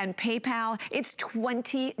and PayPal, it's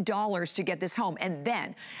 $20 to get this home. And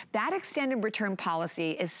then that extended return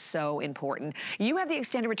policy is so important. You have the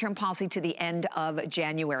extended return policy to the end of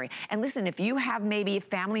January. And listen, if you have maybe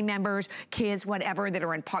family members, kids, whatever, that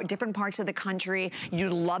are in different parts of the country,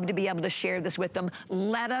 you'd love to be able to share this with them,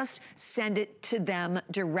 let us send it to them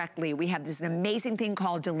directly. We have this amazing thing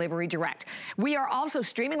called Delivery Direct. We are also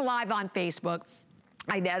streaming live on Facebook.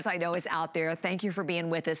 Inez, I know, is out there. Thank you for being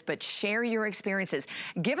with us, but share your experiences.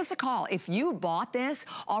 Give us a call. If you bought this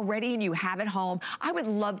already and you have it home, I would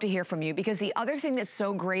love to hear from you, because the other thing that's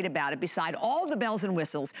so great about it, beside all the bells and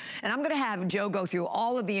whistles, and I'm going to have Joe go through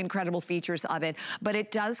all of the incredible features of it, but it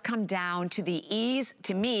does come down to the ease,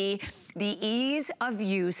 to me, the ease of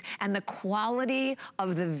use and the quality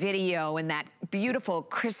of the video and that beautiful,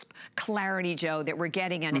 crisp clarity, Joe, that we're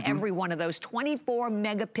getting on every one of those 24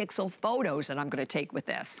 megapixel photos that I'm going to take with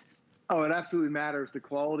this. Oh, it absolutely matters. The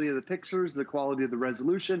quality of the pictures, the quality of the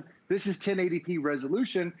resolution. This is 1080p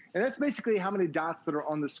resolution, and that's basically how many dots that are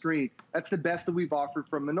on the screen. That's the best that we've offered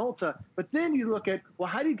from Minolta. But then you look at, well,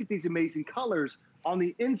 how do you get these amazing colors? On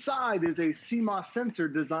the inside, there's a CMOS sensor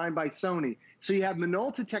designed by Sony. So you have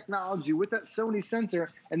Minolta technology with that Sony sensor,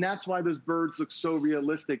 and that's why those birds look so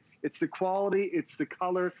realistic. It's the quality, it's the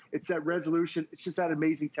color, it's that resolution, it's just that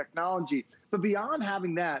amazing technology. But beyond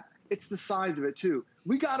having that, it's the size of it too.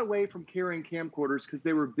 We got away from carrying camcorders because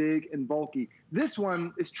they were big and bulky. This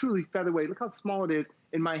one is truly featherweight. Look how small it is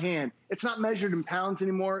in my hand. It's not measured in pounds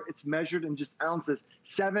anymore. It's measured in just ounces,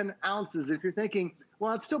 7 ounces. If you're thinking,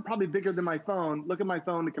 well, it's still probably bigger than my phone, look at my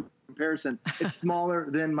phone in comparison. It's smaller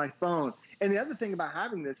than my phone. And the other thing about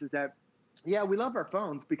having this is that, yeah, we love our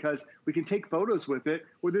phones because we can take photos with it.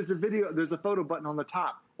 Where there's a photo button on the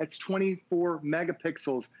top. That's 24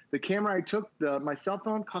 megapixels. The camera I took, my cell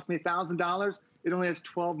phone, cost me $1,000. It only has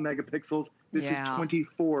 12 megapixels. This is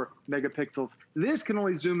 24 megapixels. This can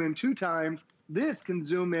only zoom in 2 times. This can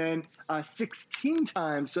zoom in 16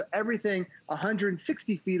 times. So everything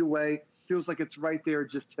 160 feet away feels like it's right there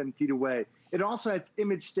just 10 feet away. It also has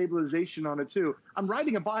image stabilization on it too. I'm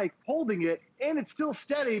riding a bike, holding it, and it's still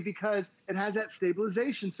steady because it has that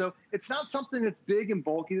stabilization. So it's not something that's big and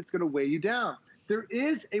bulky that's gonna weigh you down. There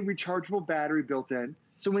is a rechargeable battery built in.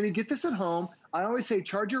 So when you get this at home, I always say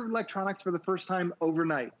charge your electronics for the first time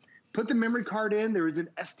overnight. Put the memory card in. There is an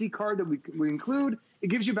SD card that we include. It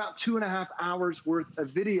gives you about 2.5 hours worth of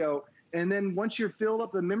video. And then once you're filled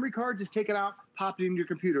up the memory card, just take it out, pop it in your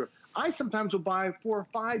computer. I sometimes will buy 4 or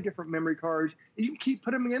 5 different memory cards. And you can keep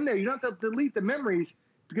putting them in there. You don't have to delete the memories,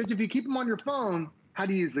 because if you keep them on your phone, how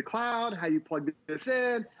do you use the cloud? How do you plug this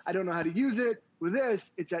in? I don't know how to use it. With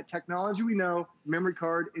this, it's that technology we know, memory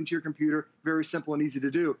card into your computer, very simple and easy to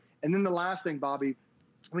do. And then the last thing, Bobby,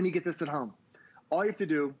 when you get this at home, all you have to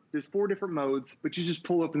do, there's 4 different modes, but you just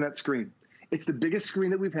pull open that screen. It's the biggest screen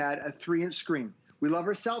that we've had, a 3-inch screen. We love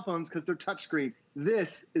our cell phones because they're touchscreen.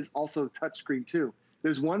 This is also touchscreen too.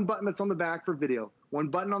 There's one button that's on the back for video, one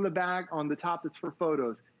button on the back on the top that's for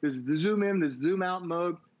photos. There's the zoom in, the zoom out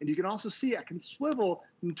mode, and you can also see I can swivel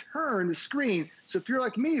and turn the screen. So if you're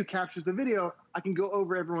like me who captures the video, I can go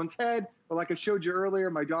over everyone's head. But like I showed you earlier,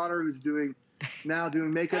 my daughter who's now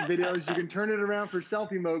doing makeup videos, you can turn it around for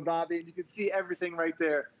selfie mode, Bobby, and you can see everything right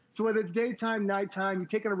there. So whether it's daytime, nighttime, you're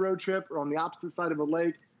taking a road trip or on the opposite side of a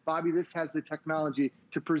lake, Bobby, this has the technology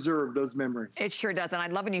to preserve those memories. It sure does. And I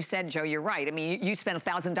love when you said, Joe, you're right. I mean, you spend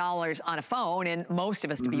 $1,000 on a phone, and most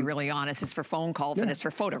of us, to be really honest, it's for phone calls and it's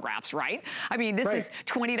for photographs, right? I mean, this is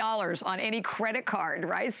 $20 on any credit card,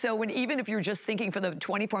 right? So even if you're just thinking for the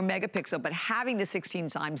 24 megapixel, but having the 16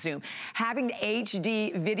 times zoom, having the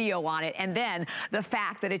HD video on it, and then the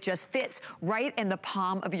fact that it just fits right in the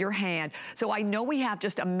palm of your hand. So I know we have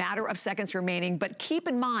just a matter of seconds remaining, but keep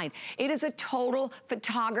in mind, it is a total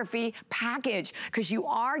photography package, because you you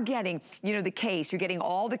are getting, you know, the case, you're getting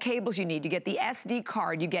all the cables you need, you get the SD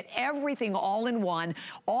card, you get everything all in one.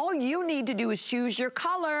 All you need to do is choose your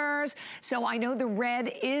colors. So I know the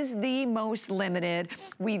red is the most limited.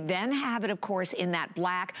 We then have it, of course, in that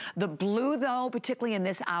black. The blue, though, particularly in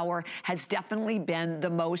this hour, has definitely been the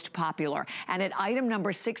most popular. And at item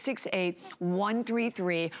number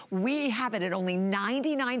 668133, we have it at only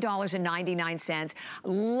 $99.99.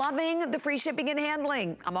 Loving the free shipping and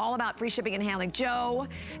handling. I'm all about free shipping and handling. Joe,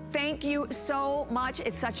 thank you so much.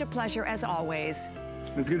 It's such a pleasure as always.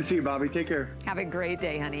 It's good to see you, Bobby. Take care. Have a great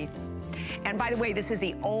day, honey. And by the way, this is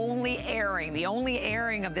the only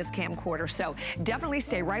airing of this camcorder. So definitely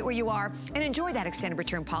stay right where you are and enjoy that extended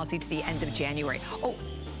return policy to the end of January.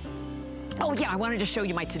 Oh yeah, I wanted to show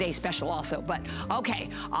you my Today Special also, but okay,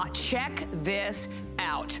 check this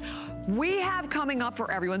out. We have coming up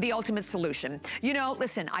for everyone the ultimate solution. You know,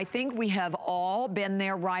 listen, I think we have all been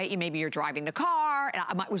there, right? Maybe you're driving the car.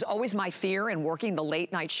 It was always my fear in working the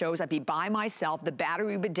late night shows. I'd be by myself, the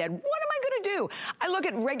battery would be dead. What am I gonna do? I look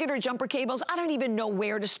at regular jumper cables, I don't even know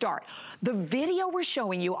where to start. The video we're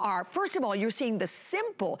showing you are, first of all, you're seeing the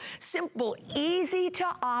simple, easy to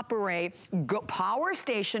operate power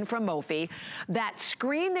station from Mophie. That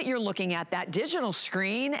screen that you're looking at, that digital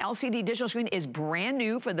screen, LCD digital screen, is brand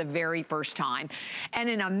new for the very first time. And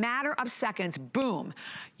in a matter of seconds, boom,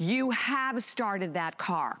 you have started that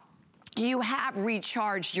car. You have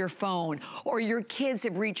recharged your phone, or your kids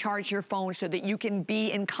have recharged your phone so that you can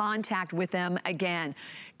be in contact with them again.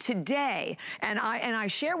 Today, and I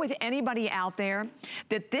share with anybody out there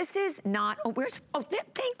that this is not,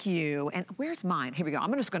 thank you, and where's mine? Here we go.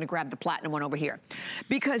 I'm just gonna grab the platinum one over here,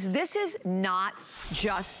 because this is not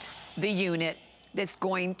just the unit that's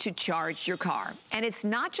going to charge your car. And it's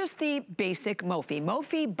not just the basic Mophie.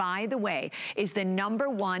 Mophie, by the way, is the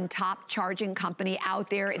 #1 top charging company out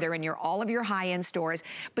there. They're in all of your high-end stores.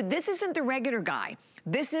 But this isn't the regular guy.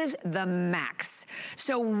 This is the Max.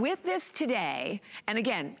 So with this today, and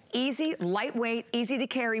again, easy, lightweight, easy to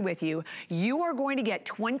carry with you, you are going to get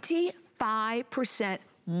 25%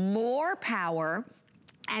 more power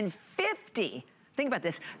and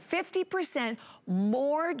 50%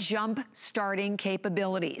 more jump starting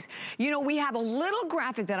capabilities. You know, we have a little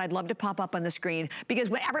graphic that I'd love to pop up on the screen, because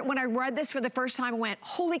when I read this for the first time, I went,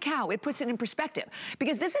 holy cow, it puts it in perspective.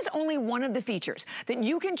 Because this is only one of the features that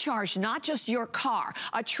you can charge not just your car,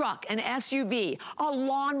 a truck, an SUV, a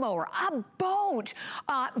lawnmower, a boat,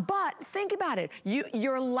 but think about it,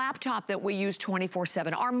 your laptop that we use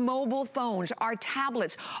 24/7, our mobile phones, our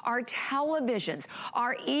tablets, our televisions,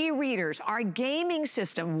 our e-readers, our gaming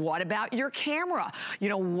system. What about your camera? You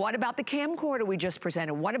know, what about the camcorder we just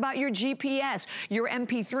presented? What about your GPS, your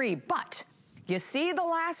MP3? But you see the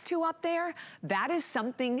last two up there? That is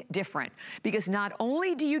something different, because not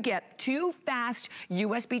only do you get 2 fast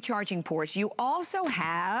USB charging ports, you also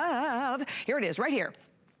have, here it is right here,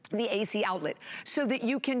 the AC outlet, so that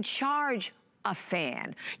you can charge a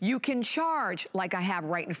fan. You can charge, like I have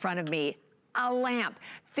right in front of me, a lamp.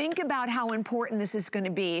 Think about how important this is going to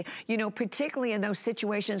be, you know, particularly in those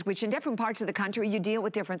situations which in different parts of the country you deal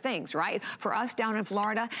with different things, right? For us down in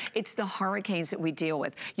Florida, it's the hurricanes that we deal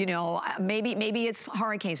with. You know, maybe it's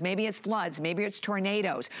hurricanes, maybe it's floods, maybe it's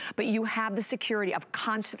tornadoes, but you have the security of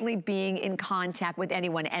constantly being in contact with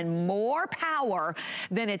anyone, and more power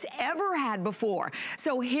than it's ever had before.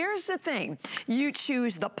 So here's the thing. You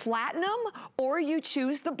choose the platinum or you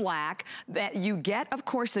choose the black. That you get, of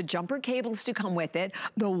course, the jumper cables to come with it,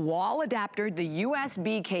 the wall adapter, the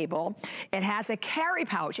USB cable. It has a carry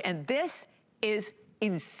pouch, and this is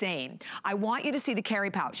insane. I want you to see the carry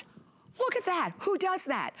pouch. Look at that. Who does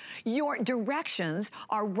that? Your directions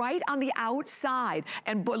are right on the outside.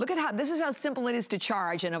 And boy, look at this is how simple it is to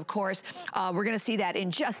charge. And of course, we're gonna see that in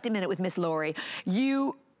just a minute with Miss Lori.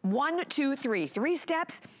 1, 2, 3, 3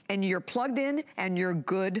 steps, and you're plugged in and you're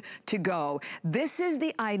good to go. This is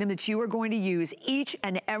the item that you are going to use each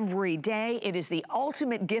and every day. It is the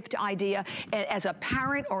ultimate gift idea. As a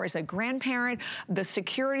parent or as a grandparent, the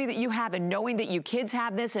security that you have and knowing that you kids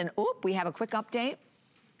have this, and we have a quick update.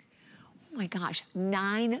 Oh my gosh,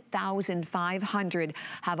 9,500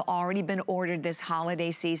 have already been ordered this holiday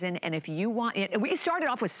season. And if you want it, we started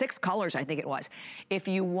off with 6 colors, I think it was. If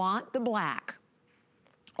you want the black,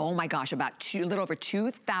 oh my gosh, about a little over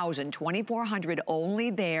 2,000, 2,400 only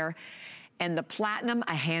there. and the platinum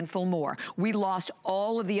a handful more. We lost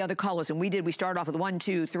all of the other colors, and we started off with 1,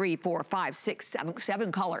 2, 3, 4, 5, 6,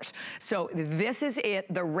 7 colors. So this is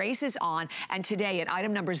it. The race is on, and today at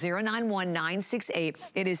item number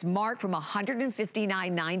 091968, it is marked from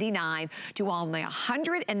 $159.99 to only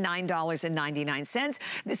 $109.99.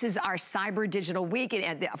 This is our Cyber Digital Week,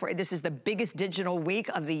 and this is the biggest digital week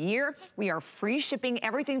of the year. We are free shipping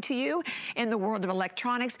everything to you in the world of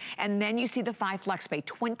electronics, and then you see the 5 flex pay,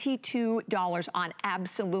 $22 on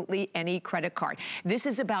absolutely any credit card. This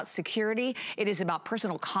is about security. It is about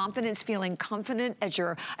personal confidence, feeling confident as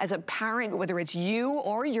a parent, whether it's you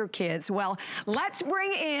or your kids. Well, let's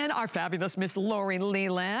bring in our fabulous Miss Lori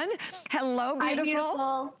Leland. Hello, beautiful. Hi,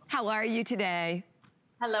 beautiful. How are you today?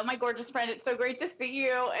 Hello, my gorgeous friend. It's so great to see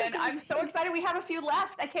you. And I'm so excited. We have a few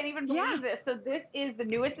left. I can't even believe this. So this is the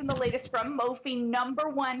newest and the latest from Mophie,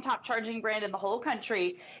 #1 top charging brand in the whole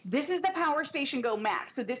country. This is the Power Station Go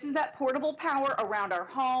Max. So this is that portable power around our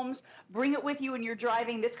homes. Bring it with you when you're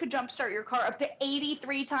driving. This could jumpstart your car up to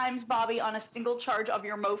 83 times, Bobby, on a single charge of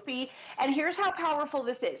your Mophie. And here's how powerful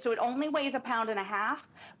this is. So it only weighs 1.5 pounds,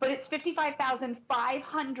 but it's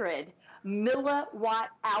 55,500 milliwatt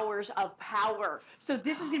hours of power. So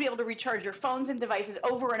this is going to be able to recharge your phones and devices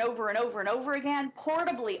over and over and over and over again,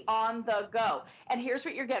 portably on the go. And here's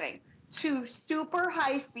what you're getting. 2 super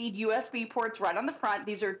high-speed USB ports right on the front.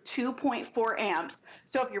 These are 2.4 amps.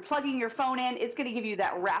 So if you're plugging your phone in, it's going to give you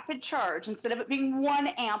that rapid charge. Instead of it being 1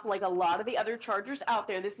 amp like a lot of the other chargers out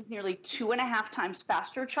there, this is nearly 2.5 times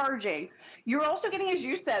faster charging. You're also getting, as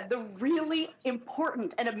you said, the really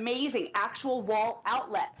important and amazing actual wall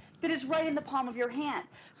outlet that is right in the palm of your hand.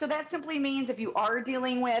 So that simply means if you are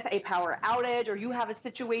dealing with a power outage or you have a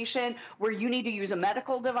situation where you need to use a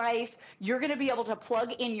medical device, you're gonna be able to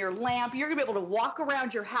plug in your lamp. You're gonna be able to walk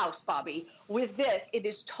around your house, Bobby. With this, it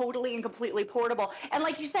is totally and completely portable. And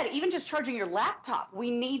like you said, even just charging your laptop,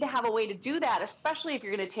 we need to have a way to do that, especially if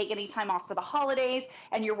you're gonna take any time off for the holidays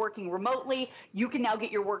and you're working remotely. You can now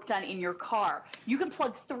get your work done in your car. You can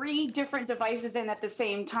plug 3 different devices in at the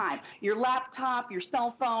same time. Your laptop, your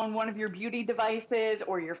cell phone, one of your beauty devices,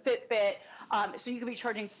 or your Fitbit. So you can be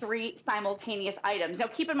charging 3 simultaneous items. Now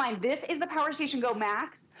keep in mind, this is the Power Station Go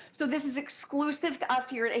Max. So this is exclusive to us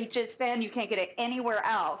here at HSN. You can't get it anywhere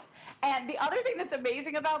else. And the other thing that's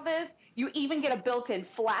amazing about this, you even get a built-in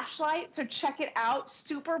flashlight. So check it out,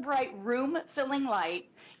 super bright room filling light.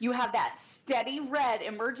 You have that steady red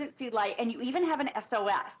emergency light, and you even have an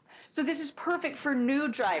SOS. So this is perfect for new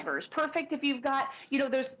drivers, perfect if you've got, you know,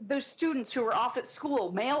 those students who are off at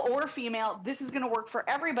school, male or female. This is going to work for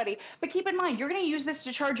everybody. But keep in mind, you're going to use this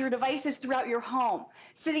to charge your devices throughout your home,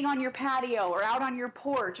 sitting on your patio or out on your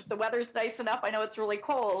porch. If the weather's nice enough, I know it's really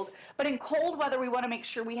cold, but in cold weather, we want to make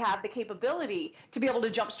sure we have the capability to be able to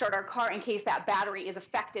jumpstart our car in case that battery is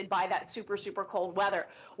affected by that super, super cold weather.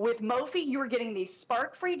 With Mophie, you are getting these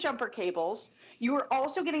spark-free jumper cables. You are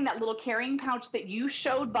also getting that little carrying pouch that you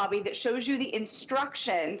showed, Bobby, that shows you the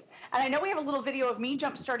instructions. And I know we have a little video of me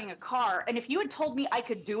jump starting a car, and if you had told me I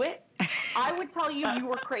could do it, I would tell you you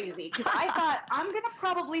were crazy, because I thought I'm going to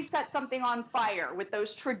probably set something on fire with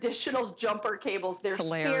those traditional jumper cables. They're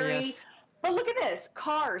hilarious. Scary. But look at this,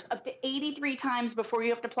 cars up to 83 times before you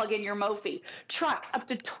have to plug in your Mophie. Trucks up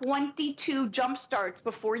to 22 jump starts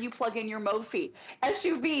before you plug in your Mophie.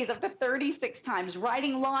 SUVs up to 36 times.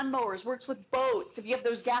 Riding lawnmowers, works with boats. If you have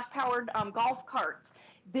those gas-powered golf carts,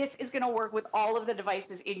 this is going to work with all of the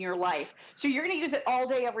devices in your life. So you're going to use it all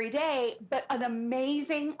day, every day, but an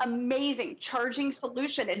amazing, amazing charging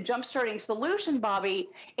solution and jump-starting solution, Bobby,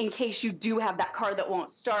 in case you do have that car that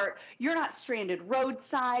won't start. You're not stranded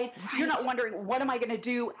roadside. Right. You're not wondering, what am I going to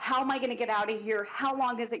do? How am I going to get out of here? How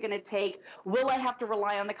long is it going to take? Will I have to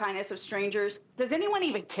rely on the kindness of strangers? Does anyone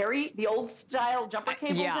even carry the old-style jumper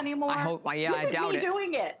cables anymore? I doubt it. Look at me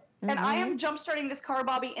doing it. And I am jump-starting this car,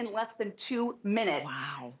 Bobby, in less than 2 minutes.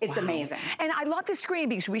 Wow. It's amazing. And I love the screen,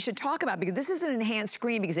 because we should talk about, because this is an enhanced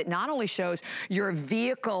screen, because it not only shows your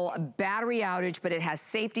vehicle battery outage, but it has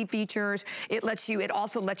safety features. It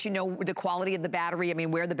also lets you know the quality of the battery. I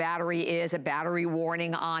mean, where the battery is, a battery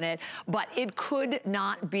warning on it. But it could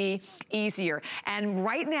not be easier. And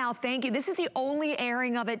right now, thank you. This is the only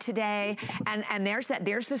airing of it today. And there's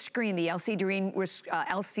the screen, the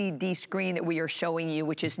LCD screen that we are showing you,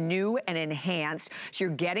 which is new. new and enhanced. So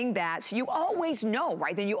you're getting that. So you always know,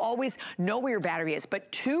 right? Then you always know where your battery is.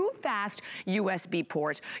 But 2 fast USB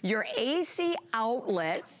ports, your AC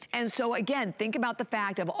outlet. And so again, think about the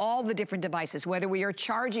fact of all the different devices, whether we are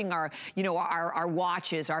charging our, you know, our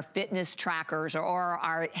watches, our fitness trackers, or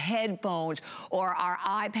our headphones, or our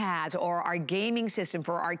iPads, or our gaming system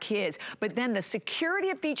for our kids. But then the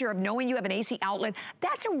security feature of knowing you have an AC outlet,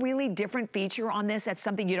 that's a really different feature on this. That's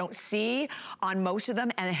something you don't see on most of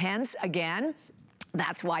them. And hence, again,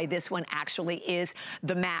 that's why this one actually is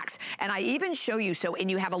the max. And I even show you, so, and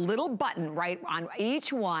you have a little button right on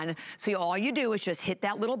each one. So all you do is just hit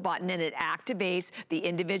that little button and it activates the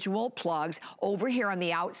individual plugs. Over here on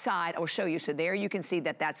the outside, I'll show you. So there you can see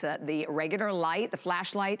that that's the regular light, the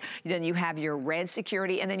flashlight. Then you have your red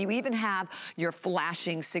security, and then you even have your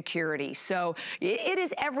flashing security. So it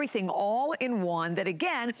is everything all in one that,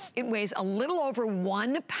 again, it weighs a little over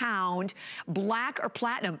 1 pound, black or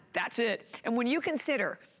platinum. That's it. And when you consider,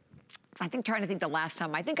 trying to think the last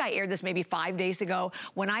time, I think I aired this maybe 5 days ago.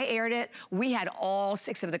 When I aired it, we had all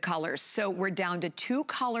 6 of the colors. So we're down to 2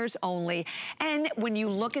 colors only. And when you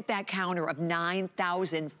look at that counter of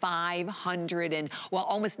 9,500 and, well,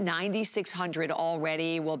 almost 9,600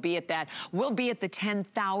 already, we'll be at the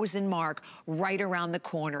 10,000 mark right around the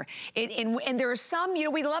corner. And there are some, you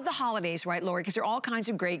know, we love the holidays, right, Lori? Because there are all kinds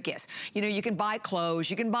of great gifts. You know, you can buy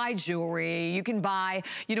clothes, you can buy jewelry, you can buy,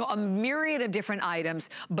 you know, a myriad of different items.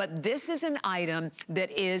 But this is an item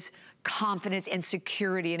that is confidence and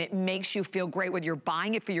security, and it makes you feel great when you're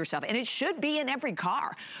buying it for yourself. And it should be in every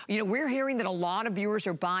car. You know, we're hearing that a lot of viewers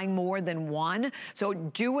are buying more than one. So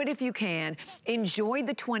do it if you can. Enjoy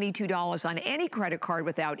the $22 on any credit card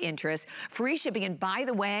without interest. Free shipping. And by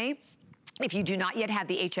the way, if you do not yet have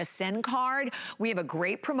the HSN card, we have a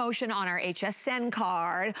great promotion on our HSN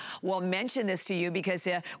card. We'll mention this to you because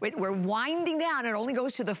we're winding down. It only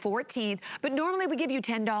goes to the 14th, but normally we give you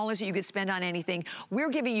 $10 that you could spend on anything. We're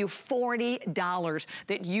giving you $40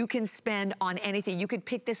 that you can spend on anything. You could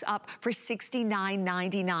pick this up for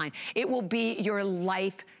 $69.99. It will be your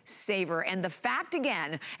life saver. And the fact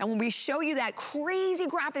again, and when we show you that crazy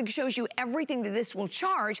graphic shows you everything that this will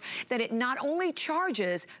charge, that it not only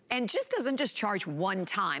charges and just doesn't just charge one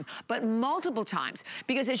time, but multiple times.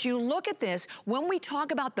 Because as you look at this, when we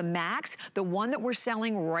talk about the Max, the one that we're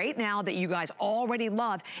selling right now that you guys already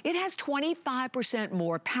love, it has 25%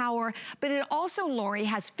 more power, but it also, Lori,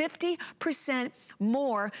 has 50%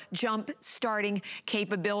 more jump starting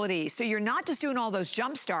capabilities. So you're not just doing all those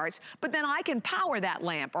jump starts, but then I can power that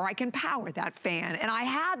lamp or I can power that fan. And I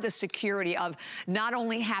have the security of not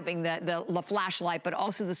only having the flashlight, but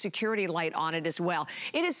also the security light on it as well.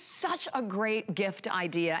 It is such a great gift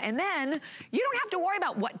idea. And then you don't have to worry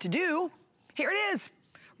about what to do. Here it is,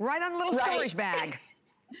 right on a little storage bag.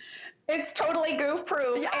 It's totally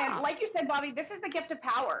goof-proof. Yeah. And like you said, Bobby, this is the gift of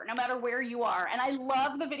power, no matter where you are. And I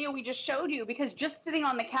love the video we just showed you because just sitting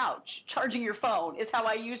on the couch, charging your phone is how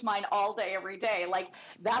I use mine all day, every day. Like,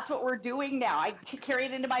 that's what we're doing now. I carry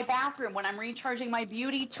it into my bathroom when I'm recharging my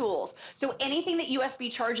beauty tools. So anything that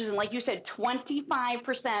USB charges, and like you said,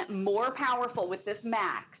 25% more powerful with this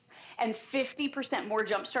Max, and 50% more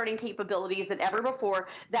jump starting capabilities than ever before.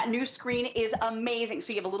 That new screen is amazing.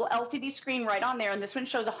 So you have a little LCD screen right on there, and this one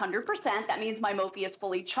shows 100%. That means my Mophie is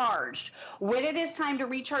fully charged. When it is time to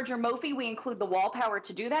recharge your Mophie, we include the wall power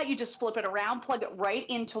to do that. You just flip it around, plug it right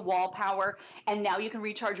into wall power, and now you can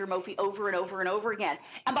recharge your Mophie over and over and over again.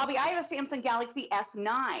 And Bobby, I have a Samsung Galaxy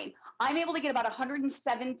S9. I'm able to get about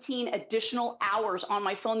 117 additional hours on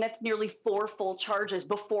my phone. That's nearly 4 full charges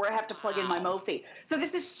before I have to plug in my Mophie. So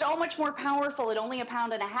this is so much more powerful at only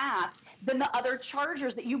 £1.50 pounds than the other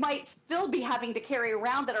chargers that you might still be having to carry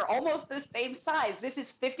around that are almost the same size. This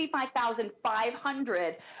is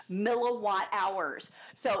 55,500 milliwatt hours.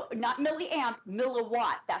 So not milliamp,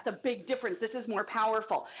 milliwatt. That's a big difference. This is more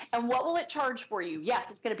powerful. And what will it charge for you? Yes,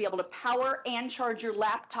 it's going to be able to power and charge your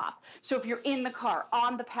laptop. So if you're in the car,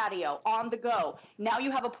 on the patio, on the go, now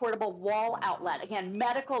you have a portable wall outlet. Again,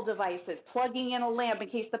 medical devices, plugging in a lamp in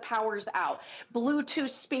case the power's out,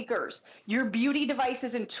 Bluetooth speakers, your beauty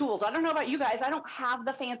devices and tools. I don't know about you guys. I don't have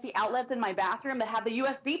the fancy outlets in my bathroom that have the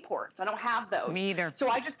USB ports. I don't have those. Me either. So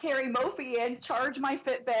I just carry Mophie in, charge my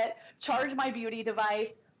Fitbit, charge my beauty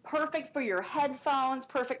device. Perfect for your headphones,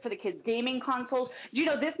 perfect for the kids' gaming consoles. Do you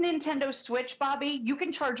know this Nintendo Switch, Bobby? You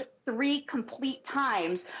can charge 3 complete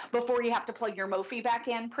times before you have to plug your Mophie back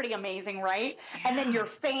in. Pretty amazing, right? Yeah. And then your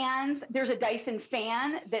fans, there's a Dyson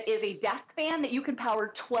fan that is a desk fan that you can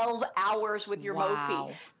power 12 hours with your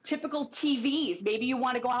Mophie. Typical TVs, maybe you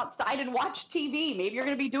want to go outside and watch TV. Maybe you're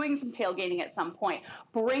going to be doing some tailgating at some point.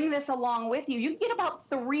 Bring this along with you. You can get about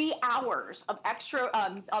 3 hours of extra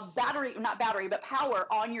of battery, not battery, but power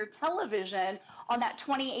on your television on that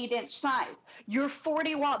 28-inch size. Your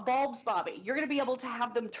 40-watt bulbs, Bobby, you're going to be able to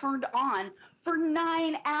have them turned on for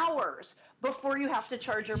 9 hours before you have to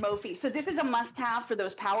charge your Mophie. So this is a must-have for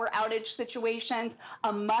those power outage situations,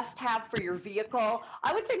 a must-have for your vehicle.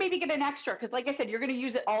 I would say maybe get an extra, because like I said, you're going to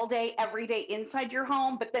use it all day, every day inside your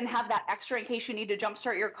home, but then have that extra in case you need to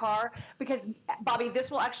jumpstart your car, because, Bobby, this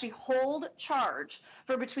will actually hold charge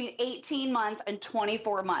for between 18 months and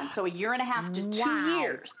 24 months, so a year and a half to 2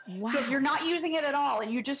 years. So if you're not using it at all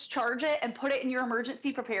and you just charge it and put it in your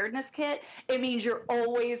emergency preparedness kit, it means you're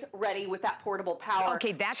always ready with that portable power.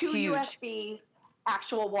 Okay, that's 2 huge. USB,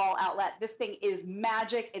 actual wall outlet. This thing is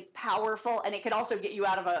magic. It's powerful, and it can also get you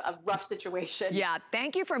out of a rough situation. Yeah,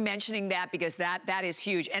 thank you for mentioning that, because that is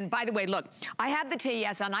huge. And by the way, look, I have the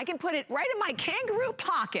TES on. I can put it right in my kangaroo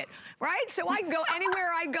pocket, right? So I can go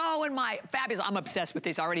anywhere I go in my fabulous. I'm obsessed with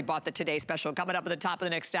these. I already bought the Today Special coming up at the top of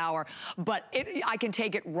the next hour. But I can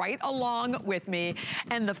take it right along with me.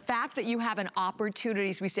 And the fact that you have an opportunity,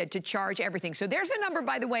 as we said, to charge everything. So there's a number,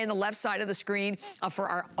 by the way, on the left side of the screen for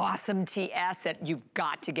our awesome TS that you've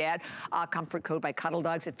got to get. Comfort code by Cuddle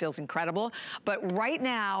Dugs. It feels incredible. But right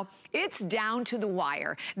now, it's down to the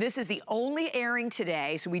wire. This is the only airing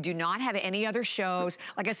today, so we do not have any other shows.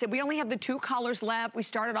 Like I said, we only have the 2 colors left. We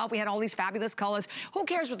started off, we had all these fabulous colors. Who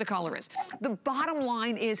cares what the color is? The bottom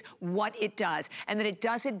line is what it does, and that it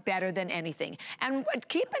does it better than anything. And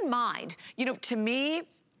keep in mind, you know, to me,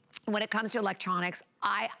 when it comes to electronics,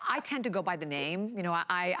 I tend to go by the name. You know,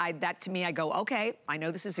 that to me, I go, okay, I know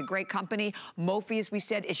this is a great company. Mophie, as we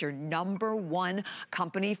said, is your #1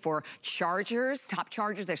 company for chargers, top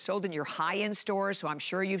chargers. They're sold in your high-end stores, so I'm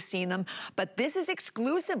sure you've seen them. But this is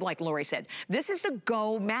exclusive, like Lori said. This is the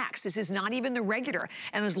Go Max. This is not even the regular.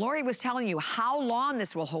 And as Lori was telling you, how long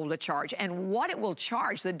this will hold a charge and what it will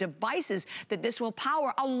charge, the devices that this will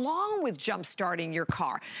power, along with jump starting your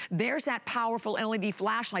car. There's that powerful LED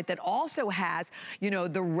flashlight that also has, you know,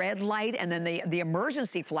 the red light and then the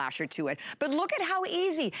emergency flasher to it. But look at how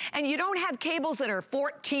easy. And you don't have cables that are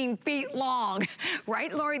 14 feet long,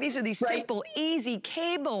 right, Lori? These are these simple, easy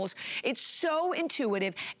cables. It's so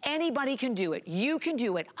intuitive. Anybody can do it. You can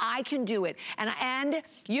do it. I can do it. And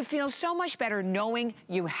you feel so much better knowing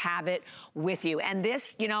you have it with you. And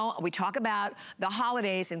this, you know, we talk about the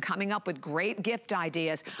holidays and coming up with great gift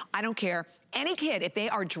ideas. I don't care. Any kid, if they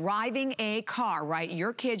are driving a car, right,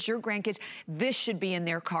 your kids, your grandkids, this should be in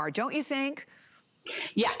their car, don't you think?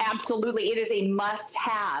 Yeah, absolutely. It is a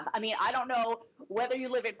must-have. I mean, I don't know whether you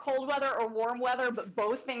live in cold weather or warm weather, but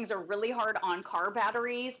both things are really hard on car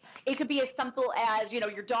batteries. It could be as simple as, you know,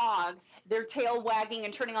 your dog, their tail wagging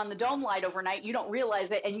and turning on the dome light overnight. You don't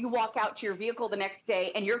realize it, and you walk out to your vehicle the next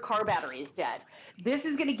day, and your car battery is dead. This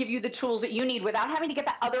is going to give you the tools that you need without having to get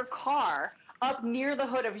that other car up near the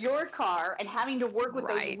hood of your car and having to work with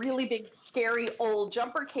those really big, scary old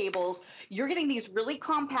jumper cables. You're getting these really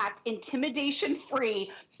compact,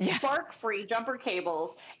 intimidation-free, spark-free jumper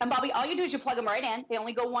cables. And Bobby, all you do is you plug them right in. They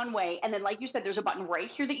only go one way. And then, like you said, there's a button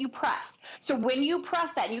right here that you press. So when you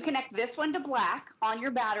press that, you connect this one to black on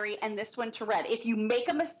your battery and this one to red. If you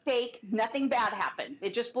make a mistake, nothing bad happens.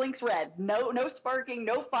 It just blinks red. No sparking,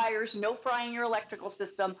 no fires, no frying your electrical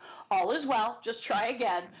system. All is well. Just try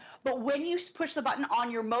again. But when you push the button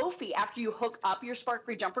on your Mophie after you hook up your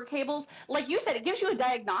spark-free jumper cables, like you said, it gives you a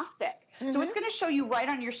diagnostic. So it's going to show you right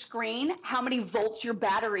on your screen how many volts your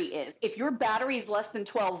battery is. If your battery is less than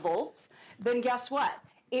 12 volts, then guess what?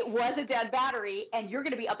 It was a dead battery, and you're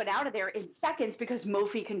going to be up and out of there in seconds because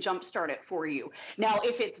Mophie can jumpstart it for you. Now,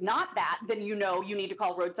 if it's not that, then you know you need to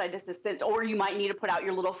call roadside assistance, or you might need to put out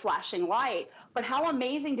your little flashing light. But how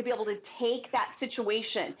amazing to be able to take that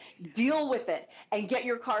situation, deal with it, and get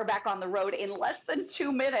your car back on the road in less than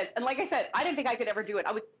 2 minutes. And like I said, I didn't think I could ever do it.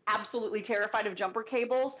 I was absolutely terrified of jumper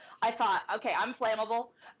cables. I thought, okay, I'm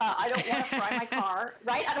flammable. I don't want to fry my car,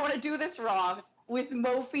 right? I don't want to do this wrong. with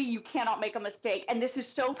Mophie, you cannot make a mistake. And this is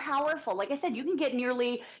so powerful. Like I said, you can get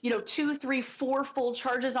nearly, 2, 3, 4 full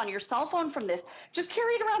charges on your cell phone from this. Just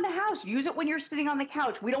carry it around the house. Use it when you're sitting on the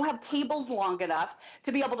couch. We don't have cables long enough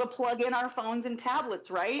to be able to plug in our phones and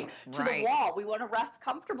tablets, right? To the wall. We want to rest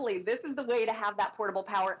comfortably. This is the way to have that portable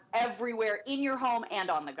power everywhere in your home and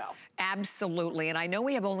on the go. Absolutely. And I know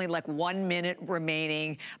we have only like 1 minute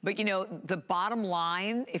remaining, but the bottom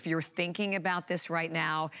line, if you're thinking about this right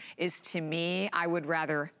now, is to me, I would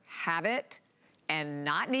rather have it and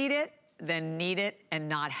not need it than need it and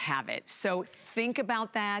not have it. So think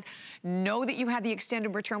about that. Know that you have the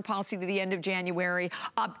extended return policy to the end of January.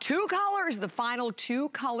 Up 2 colors, the final 2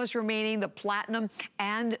 colors remaining, the platinum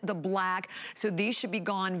and the black. So these should be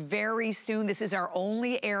gone very soon. This is our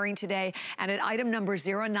only airing today. And at item number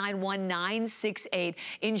 091968,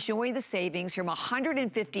 enjoy the savings from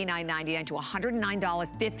 $159.99 to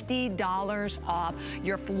 $109, $50 off.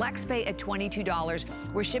 Your flex pay at $22.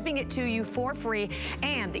 We're shipping it to you for free,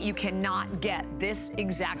 and that you cannot get this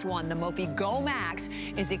exact one. The Mophie Go Max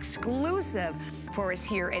is exclusive for us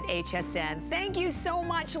here at HSN. Thank you so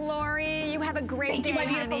much, Lori. You have a great day, Thank you, my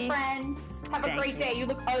honey. beautiful friend. Have a great day. You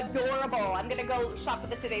look adorable. I'm going to go shop for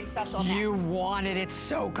the Today's Special now. You want it. It's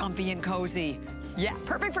so comfy and cozy. Yeah,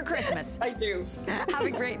 perfect for Christmas. I do. Have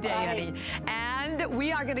a great day, honey. And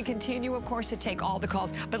we are going to continue, of course, to take all the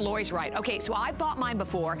calls. But Lori's right. Okay, so I bought mine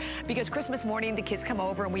before because Christmas morning, the kids come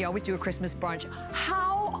over and we always do a Christmas brunch.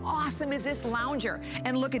 How awesome is this lounger?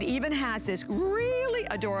 And look, it even has this really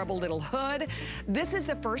adorable little hood. This is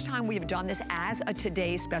the first time we've done this as a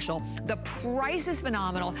Today's Special. The price is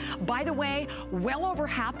phenomenal. By the way, well over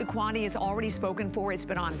half the quantity is already spoken for. It's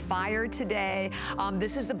been on fire today.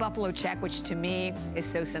 This is the buffalo check, which to me is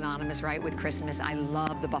so synonymous, right, with Christmas. I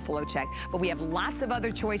love the buffalo check. But we have lots of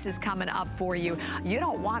other choices coming up for you. You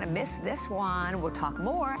don't want to miss this one. We'll talk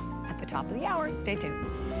more at the top of the hour. Stay tuned.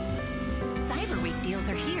 Cyber Week deals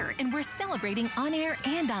are here, and we're celebrating on air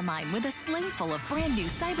and online with a sleigh full of brand new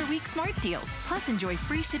Cyber Week smart deals. Plus, enjoy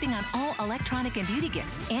free shipping on all electronic and beauty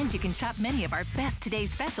gifts, and you can shop many of our best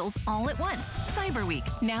today's specials all at once. Cyber Week,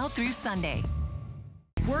 now through Sunday.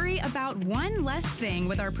 Worry about one less thing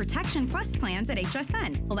with our Protection Plus plans at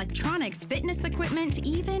HSN. Electronics, fitness equipment,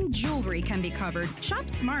 even jewelry can be covered. Shop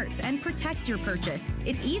smart and protect your purchase.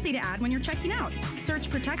 It's easy to add when you're checking out.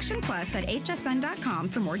 Search Protection Plus at hsn.com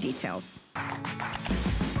for more details.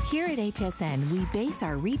 Here at HSN, we base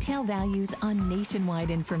our retail values on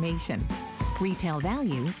nationwide information. Retail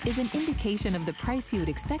value is an indication of the price you would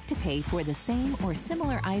expect to pay for the same or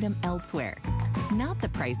similar item elsewhere, not the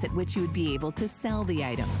price at which you would be able to sell the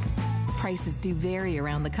item. Prices do vary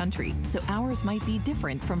around the country, so ours might be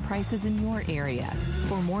different from prices in your area.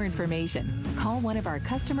 For more information, call one of our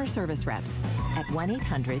customer service reps at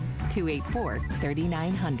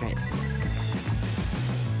 1-800-284-3900.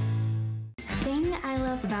 Thing I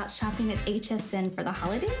love about shopping at HSN for the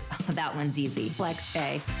holidays? Oh, that one's easy.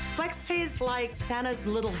 FlexPay. FlexPay is like Santa's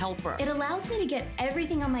little helper. It allows me to get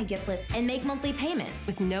everything on my gift list And make monthly payments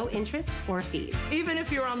with no interest or fees. Even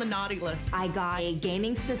if you're on the naughty list. I got a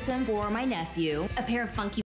gaming system for my nephew, a pair of funky